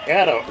before.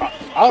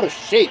 Out of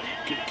shape,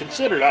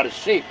 considered out of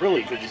shape,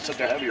 really, because he's such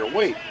a heavier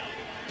weight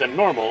than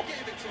normal.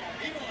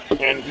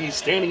 And he's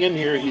standing in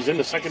here. He's in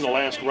the second to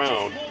last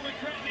round.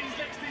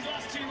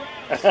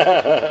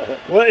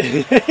 What?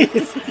 He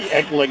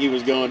acted like he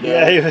was going down.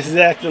 Yeah, he was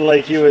acting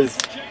like he was.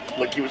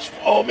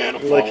 Oh man,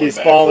 I'm like he's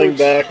falling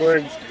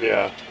backwards.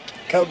 Yeah.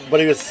 But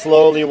he was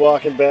slowly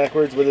walking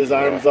backwards with his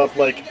arms up,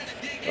 like,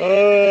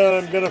 "Oh,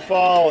 I'm gonna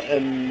fall,"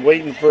 and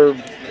waiting for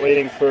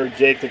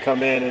Jake to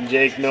come in, and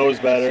Jake knows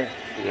better.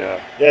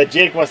 Yeah. Yeah,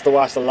 Jake must have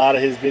watched a lot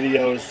of his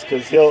videos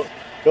because he'll.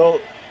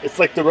 It's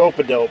like the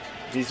rope-a-dope.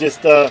 He's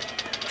just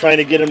trying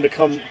to get him to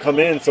come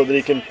in so that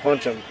he can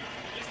punch him.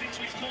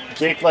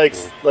 Jake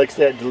likes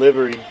that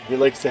delivery. He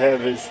likes to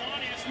have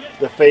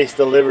the face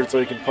delivered so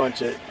he can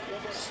punch it.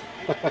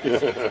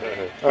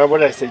 Or what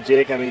did I say,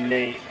 Jake? I mean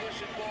Nate.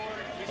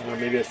 Or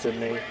maybe I said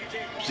Nate.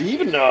 See,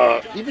 even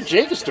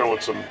Jake is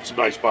throwing some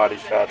nice body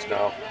shots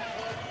now.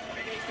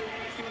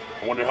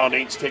 I wonder how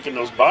Nate's taking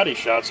those body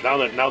shots now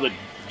that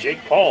Jake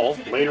Paul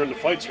later in the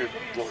fights here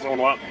throwing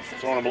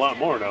him a lot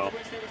more now.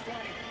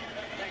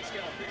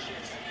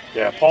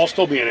 Yeah, Paul's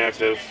still being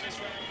active.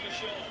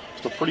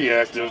 Still pretty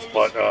active,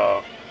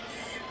 but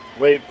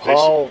wait,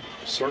 Paul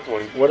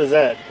circling. What is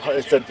that?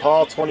 It said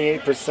Paul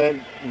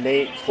 28%,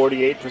 Nate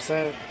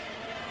 48%.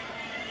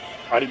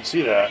 I didn't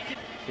see that.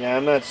 Yeah,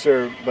 I'm not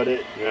sure, but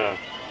it Yeah.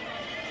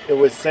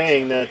 was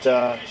saying that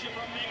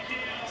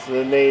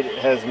the Nate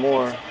has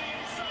more.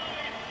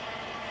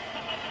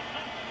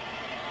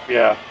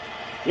 Yeah.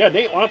 Yeah,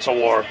 Nate wants a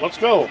war. Let's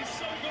go.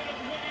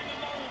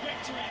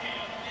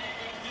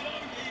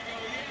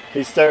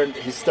 He's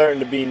starting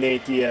to be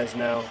Nate Diaz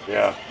now.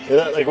 Yeah.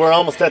 Like we're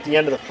almost at the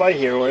end of the fight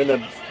here. We're in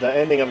the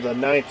ending of the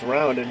 9th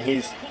round, and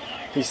he's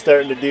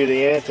starting to do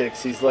the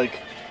antics. He's like,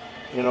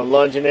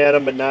 lunging at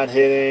him but not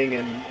hitting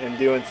and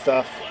doing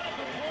stuff.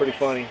 Pretty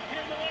funny.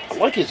 I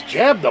like his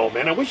jab, though,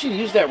 man. I wish he'd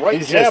use that right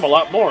He's jab just- a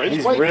lot more. His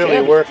he's right really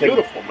jab working. is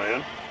beautiful,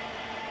 man.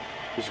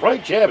 His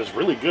right jab is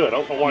really good. I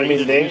don't know why You he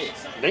mean didn't Nate?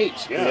 use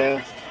Nate's. Yeah.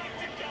 Yeah.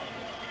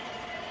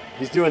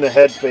 He's doing the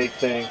head fake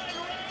thing.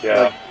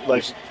 Yeah.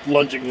 Like He's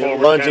lunging forward.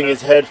 lunging kinda,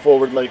 his head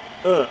forward like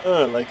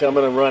like I'm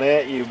gonna run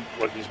at you.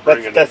 like he's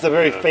bringing That's it, a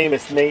very yeah.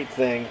 famous Nate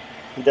thing.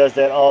 He does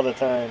that all the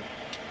time.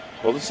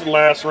 Well, this is the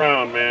last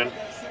round, man.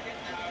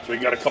 So we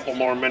got a couple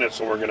more minutes,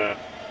 so we're gonna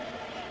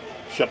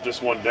shut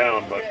this one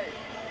down. But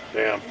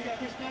damn,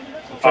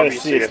 I'm trying to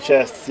see Obviously, his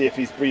chest, see if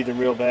he's breathing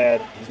real bad.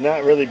 He's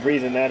not really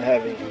breathing that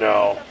heavy.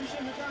 no.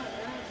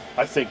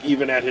 I think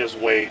even at his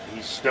weight,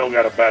 he's still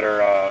got a better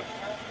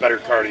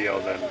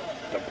cardio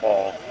than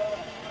Paul.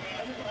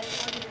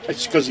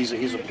 It's because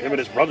him and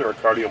his brother are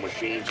cardio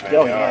machines, man.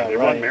 Oh, They are. yeah, They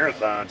right. run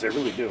marathons. They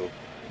really do.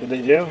 Did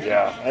they do?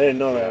 Yeah. I didn't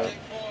know that.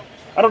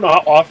 I don't know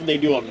how often they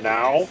do them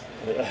now,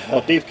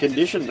 but they've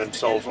conditioned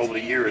themselves over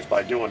the years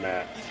by doing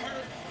that.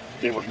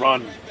 They would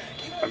run,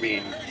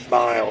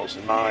 miles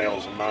and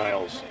miles and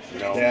miles,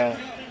 Yeah.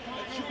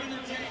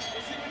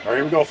 All right,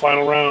 here we go,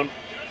 final round.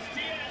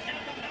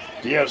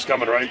 Diaz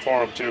coming right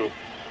for him, too.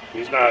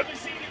 He's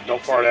no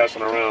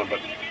fart-assing around, but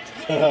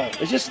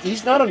it's just,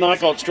 he's not a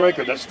knockout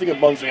striker. That's the thing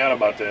that bugs me out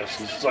about this.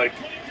 It's like,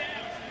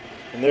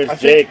 And there's I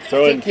Jake think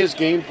throwing his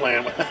game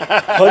plan.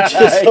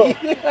 punches.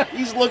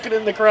 He's looking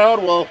in the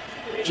crowd. Well,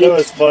 That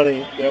was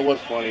funny. That was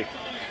funny.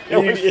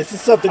 This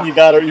is something you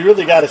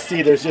really gotta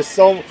see. There's just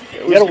you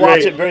gotta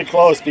watch great. it very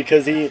close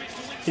because he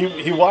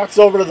walks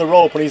over to the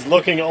rope and he's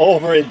looking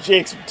over and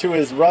Jake's to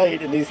his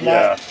right and he's not.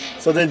 Yeah.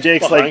 So then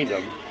Jake's Behind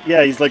like, him.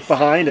 yeah, he's like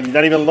behind him. He's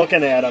not even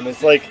looking at him.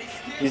 It's like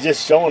he's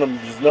just showing him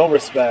there's no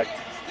respect.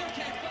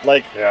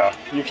 Like Yeah.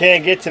 you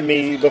can't get to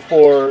me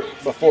before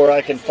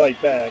I can fight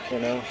back.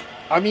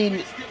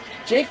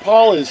 Jake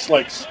Paul is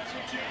like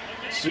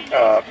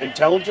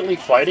intelligently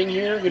fighting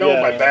here,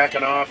 Yeah. by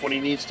backing off when he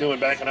needs to and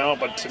backing out.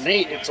 But to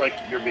Nate, it's like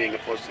you're being a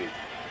pussy.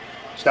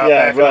 Stop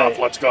Yeah, backing right. off.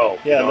 Let's go.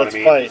 Yeah, You know what let's I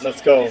mean? fight.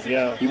 Let's go.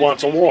 Yeah. He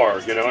wants a war,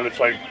 and it's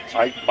like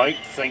I might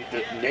think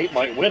that Nate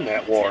might win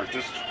that war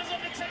just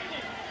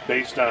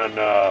based on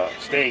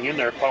staying in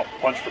there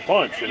punch for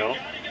punch,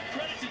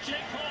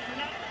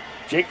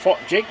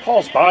 Jake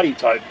Paul's body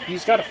type,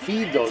 he's got to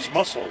feed those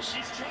muscles.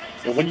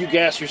 And when you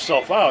gas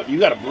yourself out, you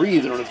got to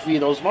breathe in order to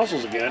feed those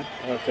muscles again.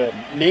 Okay.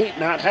 Nate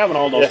not having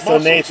all those Yeah. So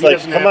muscles, Nate's he like,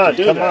 doesn't come have on, to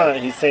do come that.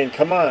 on. He's saying,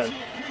 come on,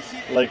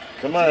 like,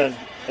 come on.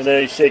 And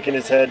then he's shaking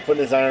his head,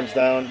 putting his arms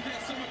down.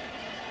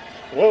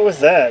 What was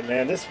that,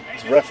 man? This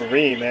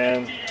referee,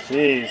 man.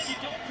 Jeez.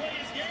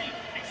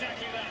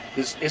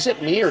 Is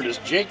it me, or does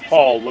Jake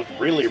Paul look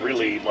really,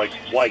 really like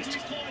white?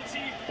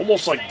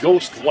 Almost like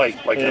ghost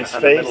white, like In on his the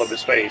face? middle of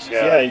his face.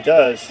 Yeah, he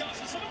does.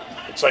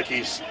 It's like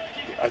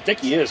I think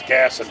he is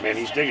gassing, man.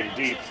 He's digging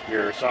deep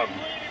here or something.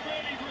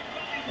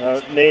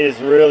 Nate is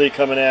really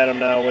coming at him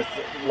now with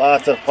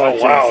lots of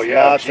punches. Oh, wow,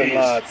 yeah, lots geez. and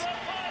lots.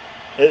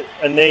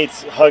 And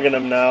Nate's hugging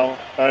him now.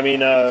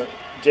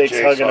 Jake's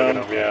hugging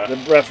him. Yeah. The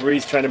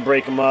referee's trying to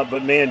break him up,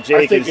 but man, I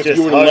Jake think is if just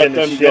you were to let hugging the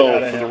them shit go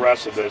out of for the him.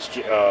 rest of this,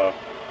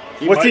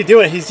 What's he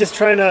doing? He's just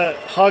trying to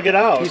hug it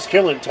out. He's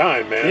killing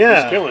time, man.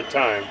 Yeah. He's killing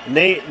time.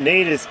 Nate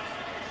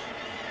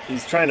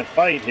he's trying to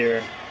fight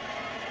here.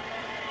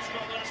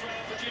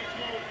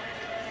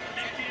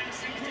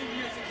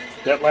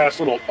 That last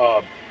little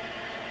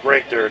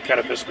break there kind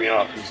of pissed me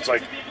off. It's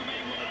like,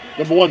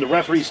 number one, the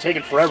referee's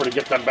taking forever to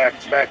get them back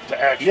to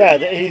action. Yeah,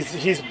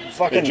 he's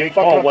fucking. And Jake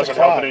fucking Paul up the wasn't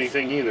clock. helping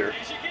anything either.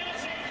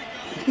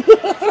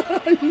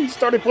 He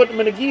started putting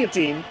him in a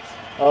guillotine.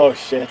 Oh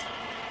shit.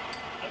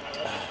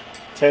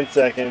 10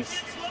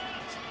 seconds.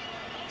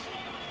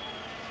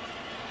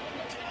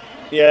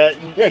 Yeah, Yeah,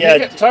 he's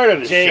getting tired of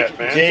this Jake, shit,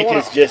 man. Jake So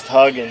is just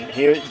hugging.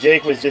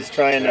 Jake was just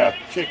trying to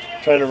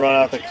run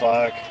out the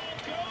clock.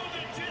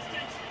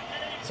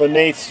 So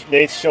Nate's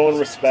showing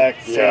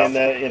respect, saying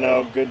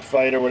that good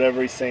fight or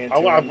whatever he's saying. To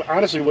I him.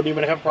 honestly wouldn't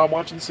even have a problem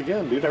watching this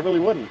again, dude. I really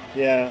wouldn't.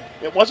 Yeah.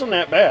 It wasn't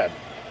that bad.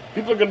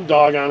 People are going to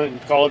dog on it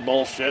and call it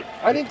bullshit.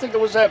 I didn't think it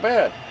was that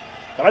bad.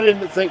 I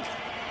didn't think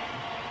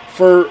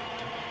for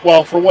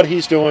what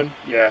he's doing.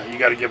 Yeah, you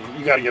got to give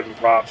him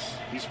props.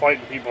 He's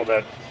fighting people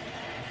that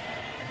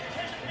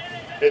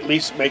at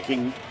least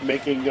making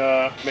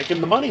the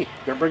money.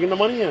 They're bringing the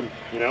money in.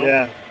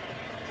 Yeah.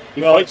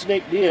 He fights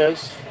Nate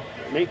Diaz.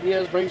 Nate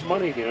Diaz brings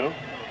money.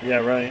 Yeah.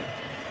 Right.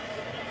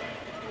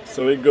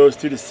 So it goes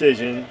to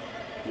decision.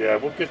 Yeah,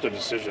 we'll get the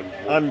decision.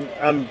 I'm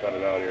cut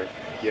it out here.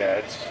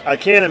 Yeah, I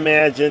can't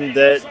imagine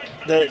that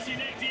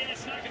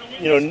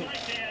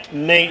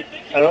Nate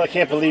I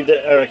can't believe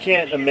that, or I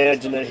can't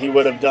imagine that he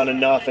would have done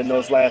enough in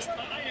those last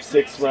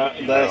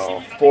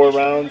 4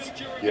 rounds.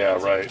 Yeah,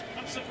 right.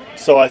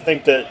 So I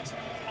think that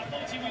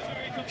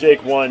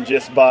Jake won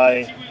just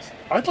by.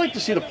 I'd like to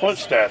see the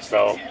punch stats,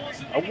 though.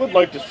 I would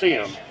like to see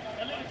him.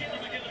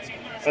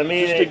 I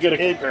mean, just to get a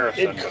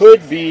comparison. It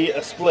could be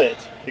a split.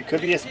 It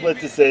could be a split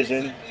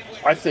decision.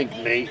 I think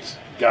Nate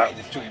got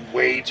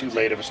way too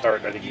late of a start,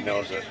 and I think he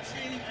knows it.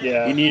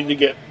 Yeah. He needed to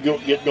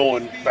get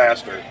going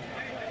faster.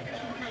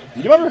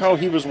 You remember how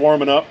he was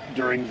warming up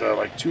during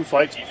the 2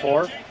 fights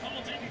before?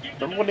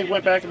 Remember when they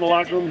went back in the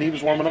locker room and he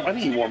was warming up? I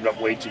think he warmed up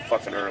way too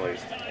fucking early.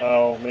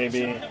 Oh,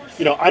 maybe.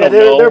 I don't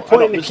know. They're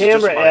pointing the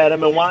camera at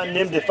him and wanting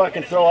him to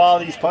fucking throw all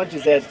these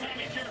punches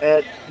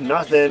at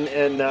nothing,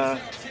 and I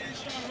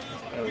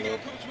don't know.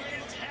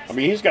 I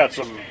mean, he's got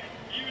some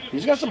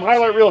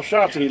highlight reel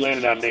shots that he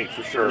landed on Nate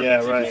for sure.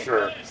 Yeah, right. For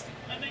sure.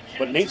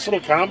 But Nate's little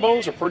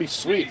combos are pretty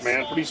sweet,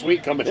 man. Pretty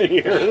sweet coming in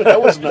here.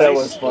 That was nice. That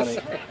was funny.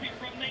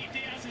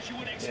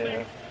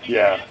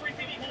 Yeah.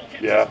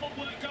 Yeah.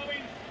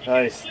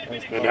 Nice.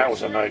 And that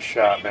was a nice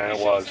shot, man.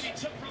 It was.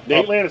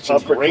 Nate landed some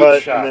Uppercut,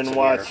 great shots. And then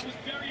watch.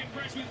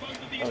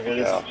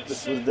 Okay,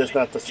 this is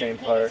not the same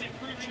part.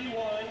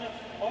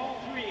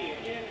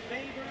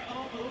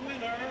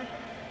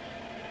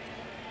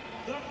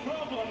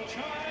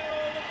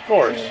 Of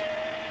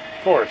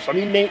course. I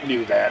mean, Nate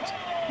knew that.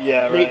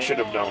 Yeah, right. Nate should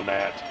have known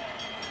that.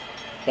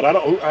 But I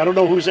don't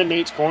know who's in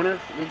Nate's corner.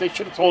 I mean, they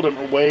should have told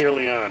him way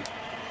early on.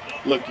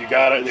 Look, you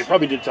gotta. They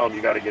probably did tell him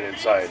you gotta get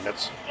inside. And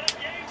that's.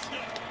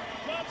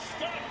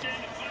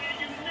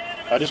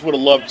 I just would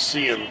have loved to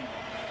see him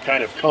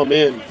kind of come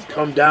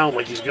down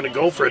like he's gonna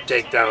go for a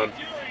takedown,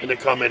 and then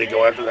come in and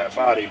go after that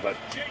body. But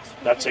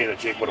not saying that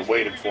Jake would have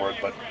waited for it,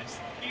 but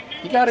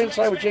he got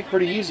inside with Jake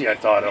pretty easy. I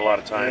thought a lot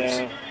of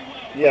times.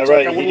 Yeah,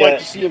 right. I would like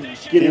to see him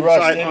get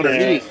inside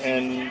underneath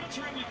and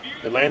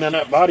land on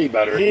that body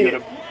better.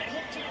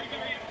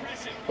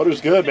 But it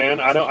was good, man.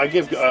 I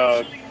give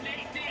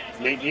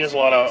Nate Diaz a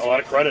lot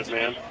of credit,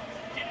 man.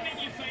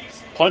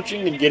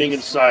 Punching and getting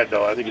inside,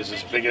 though, I think is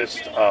his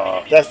biggest.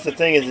 That's the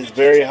thing, is it's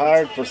very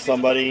hard for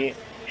somebody,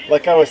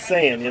 like I was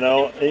saying, an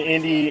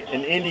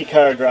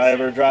IndyCar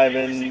driver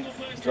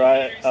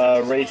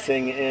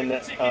racing in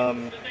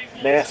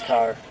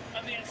NASCAR.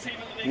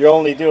 You're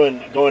only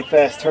going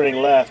fast, turning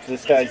left.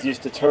 This guy's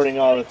used to turning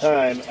all the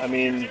time. I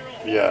mean,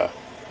 yeah.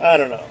 I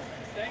don't know.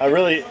 I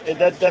really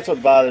that's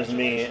what bothers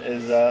me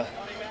is,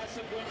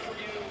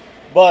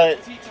 but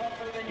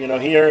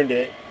he earned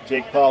it.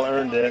 Jake Paul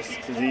earned this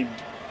because he.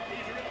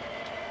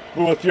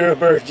 Boo if you're a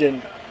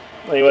virgin.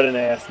 Like, what an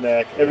ass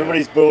neck.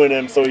 Everybody's booing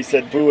him, so he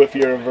said, boo if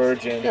you're a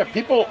virgin. Yeah,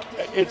 people,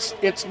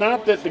 it's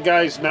not that the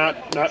guy's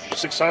not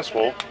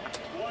successful.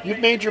 You've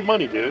made your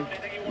money, dude.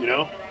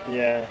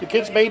 Yeah. The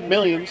kid's made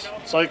millions.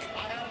 It's like,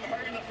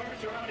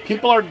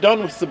 people are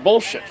done with the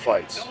bullshit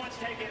fights.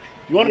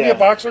 You want to be a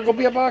boxer? Go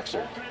be a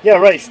boxer. Yeah,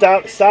 right.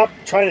 Stop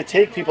trying to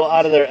take people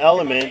out of their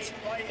element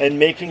and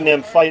making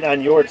them fight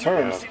on your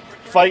terms.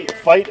 Yeah.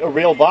 Fight a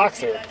real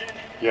boxer.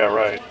 Yeah,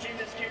 right.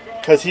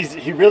 Because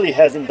he really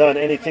hasn't done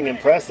anything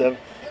impressive.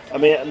 I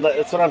mean,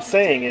 that's what I'm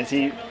saying is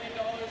he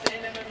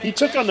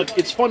took on the.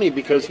 It's funny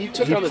because he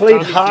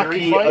played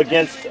hockey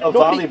against a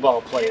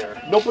volleyball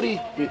player. Nobody.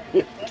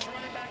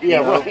 Yeah,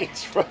 right.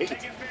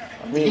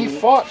 I mean, he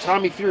fought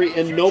Tommy Fury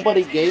and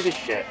nobody gave a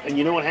shit. And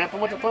you know what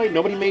happened with the fight?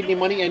 Nobody made any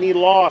money and he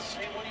lost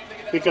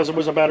because it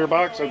was a better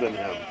boxer than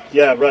him.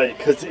 Yeah, right.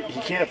 Because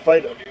he can't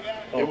fight him.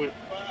 Oh.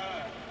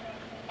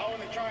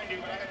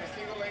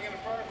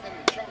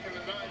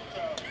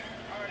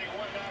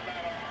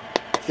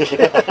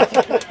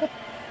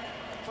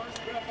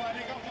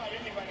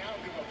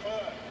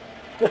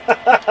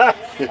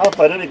 I'll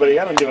fight anybody.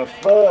 I don't give a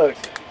fuck.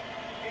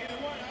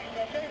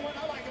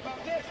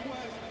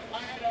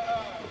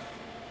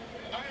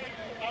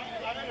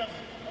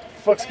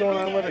 What's going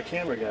on with the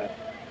camera guy?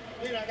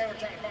 They were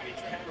trying to fight each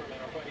other.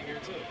 Cameramen are fighting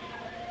here too.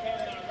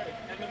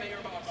 MMA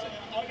or boxing?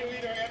 I'll do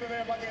either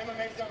MMA, but the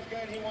MMA sounds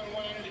good. He won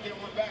one, I need to get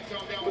one back,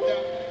 so I'm down with that.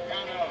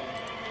 And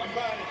I'm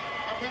glad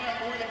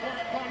with a poor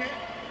opponent,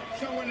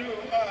 someone who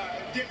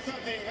did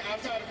something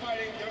outside of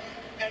fighting,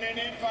 and then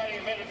in fighting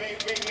and made a big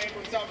name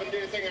for himself and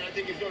did his thing, and I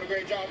think he's doing a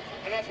great job.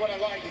 And that's what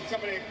I like. He's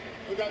somebody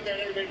who's out there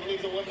and everybody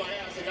believes will whip my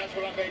ass, and that's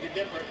what I made it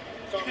different.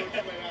 So I'm going to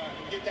come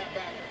and get that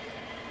back.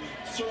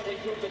 Certainly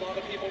proved a lot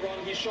of people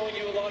wrong. He's showing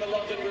you a lot of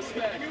love and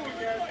respect.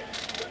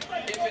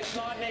 If it's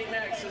not Nate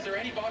Max, is there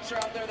any boxer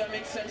out there that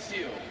makes sense to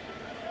you?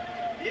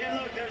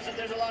 Yeah, look,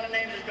 there's a lot of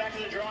names. It's back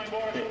to the drawing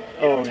board.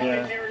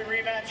 Yeah. Theory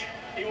rematch.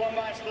 He won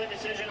by a split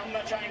decision. I'm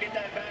gonna try and get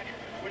that back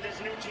with this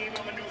new team.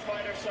 I'm a new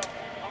fighter, so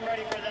I'm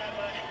ready for that.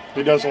 But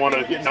he doesn't want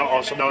to. He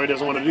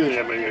doesn't want to do the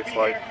MMA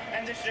fight.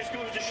 And this just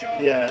goes to show.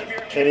 Yeah,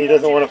 and he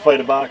doesn't want to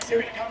fight a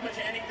boxer.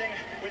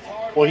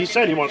 Well, he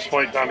said he wants to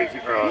fight Tommy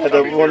Fury.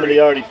 The one that he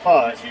already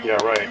fought. Yeah,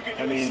 right.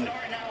 I mean,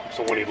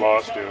 so when he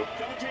lost to,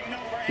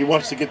 he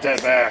wants to get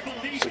that back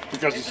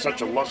because it's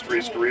such a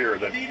illustrious career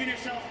that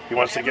he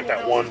wants to get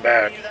that one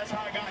back.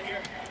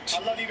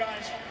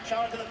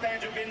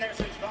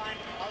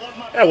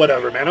 Yeah,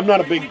 whatever, man. I'm not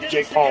a big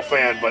Jake Paul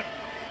fan, but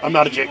I'm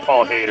not a Jake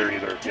Paul hater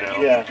either. You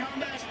know. Yeah.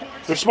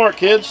 They're smart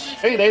kids.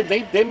 Hey,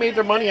 they made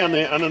their money on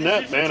the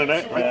net, man, and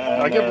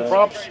I give them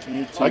props.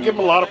 I give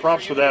them a lot of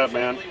props for that,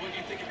 man.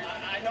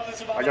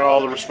 I got all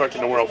the respect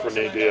in the world for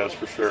Nate Diaz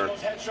for sure.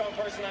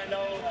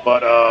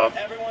 But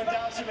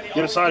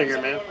get us out of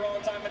here, man.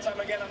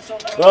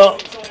 Well,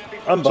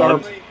 I'm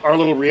bummed. Our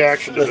little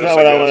reaction to That's this. not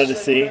what I wanted to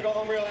see.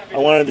 I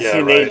wanted to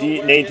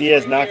see Nate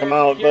Diaz knock him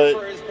out,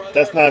 but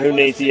that's not who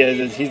Nate Diaz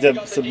is. He's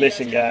a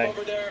submission guy.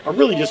 I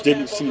really just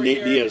didn't see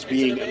Nate Diaz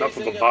being enough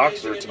of a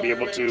boxer to be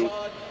able to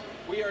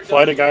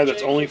fight a guy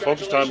that's only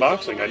focused on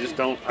boxing. I just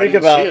don't. Think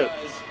about it.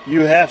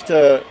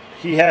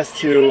 He has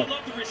to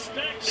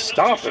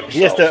stop himself.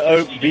 He has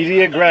to be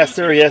the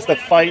aggressor. He has to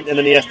fight, and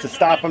then he has to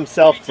stop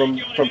himself from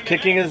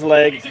kicking his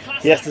leg.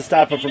 He has to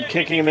stop him from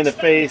kicking him in the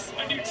face.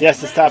 He has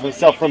to stop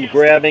himself from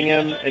grabbing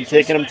him and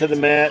taking him to the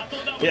mat.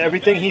 Yeah,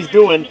 everything he's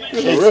doing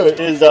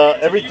is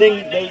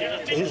everything.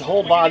 His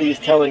whole body is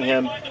telling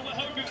him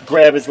to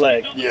grab his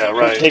leg. Yeah,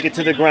 right. Take it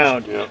to the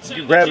ground. Yeah.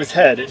 Grab his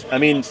head. I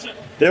mean,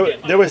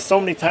 there was so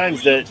many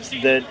times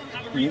that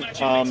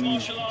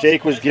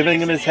Jake was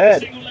giving him his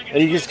head,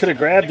 and he just could have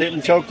grabbed it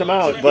and choked him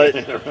out, but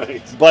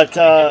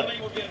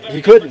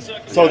he couldn't.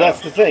 So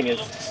that's the thing.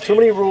 It's too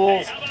many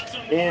rules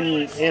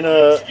in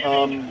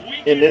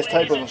this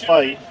type of a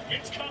fight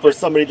for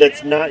somebody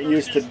that's not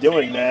used to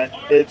doing that.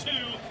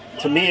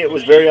 To me, it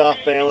was very off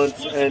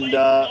balance, and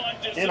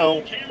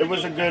it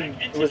was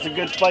a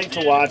good fight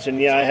to watch.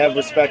 And yeah, I have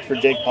respect for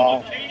Jake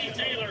Paul.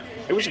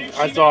 It was.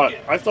 I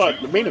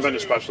thought the main event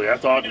especially. I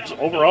thought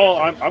overall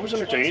I was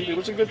entertained. It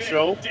was a good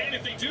show.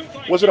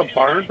 Was it a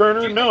barn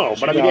burner? No,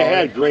 but I mean it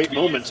had great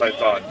moments. I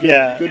thought.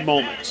 Good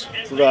moments.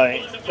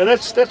 Right. And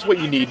that's what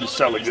you need to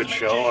sell a good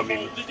show. I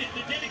mean,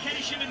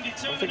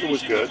 I think it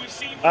was good.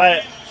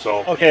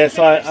 So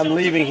I'm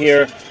leaving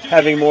here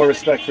having more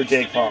respect for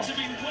Jake Paul.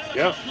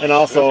 Yeah. And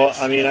also,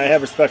 I mean, I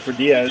have respect for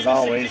Diaz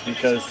always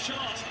because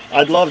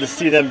I'd love to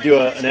see them do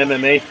an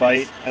MMA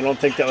fight. I don't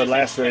think that would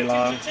last very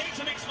long.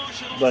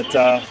 But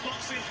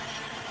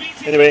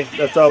anyway,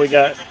 that's all we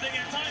got.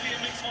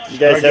 You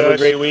guys have a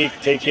great week.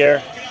 Take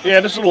care.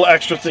 Yeah, this is a little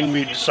extra thing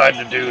we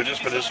decided to do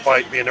just for this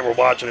fight, being that we're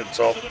watching it.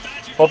 So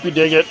hope you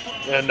dig it,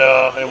 and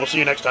we'll see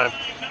you next time.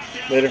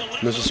 Later.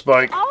 This is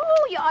Spike.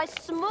 Oh, you're a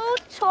smooth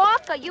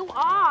talker. You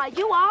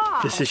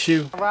are. This is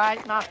Shu. All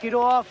right, knock it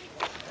off.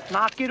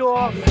 Knock it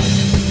off.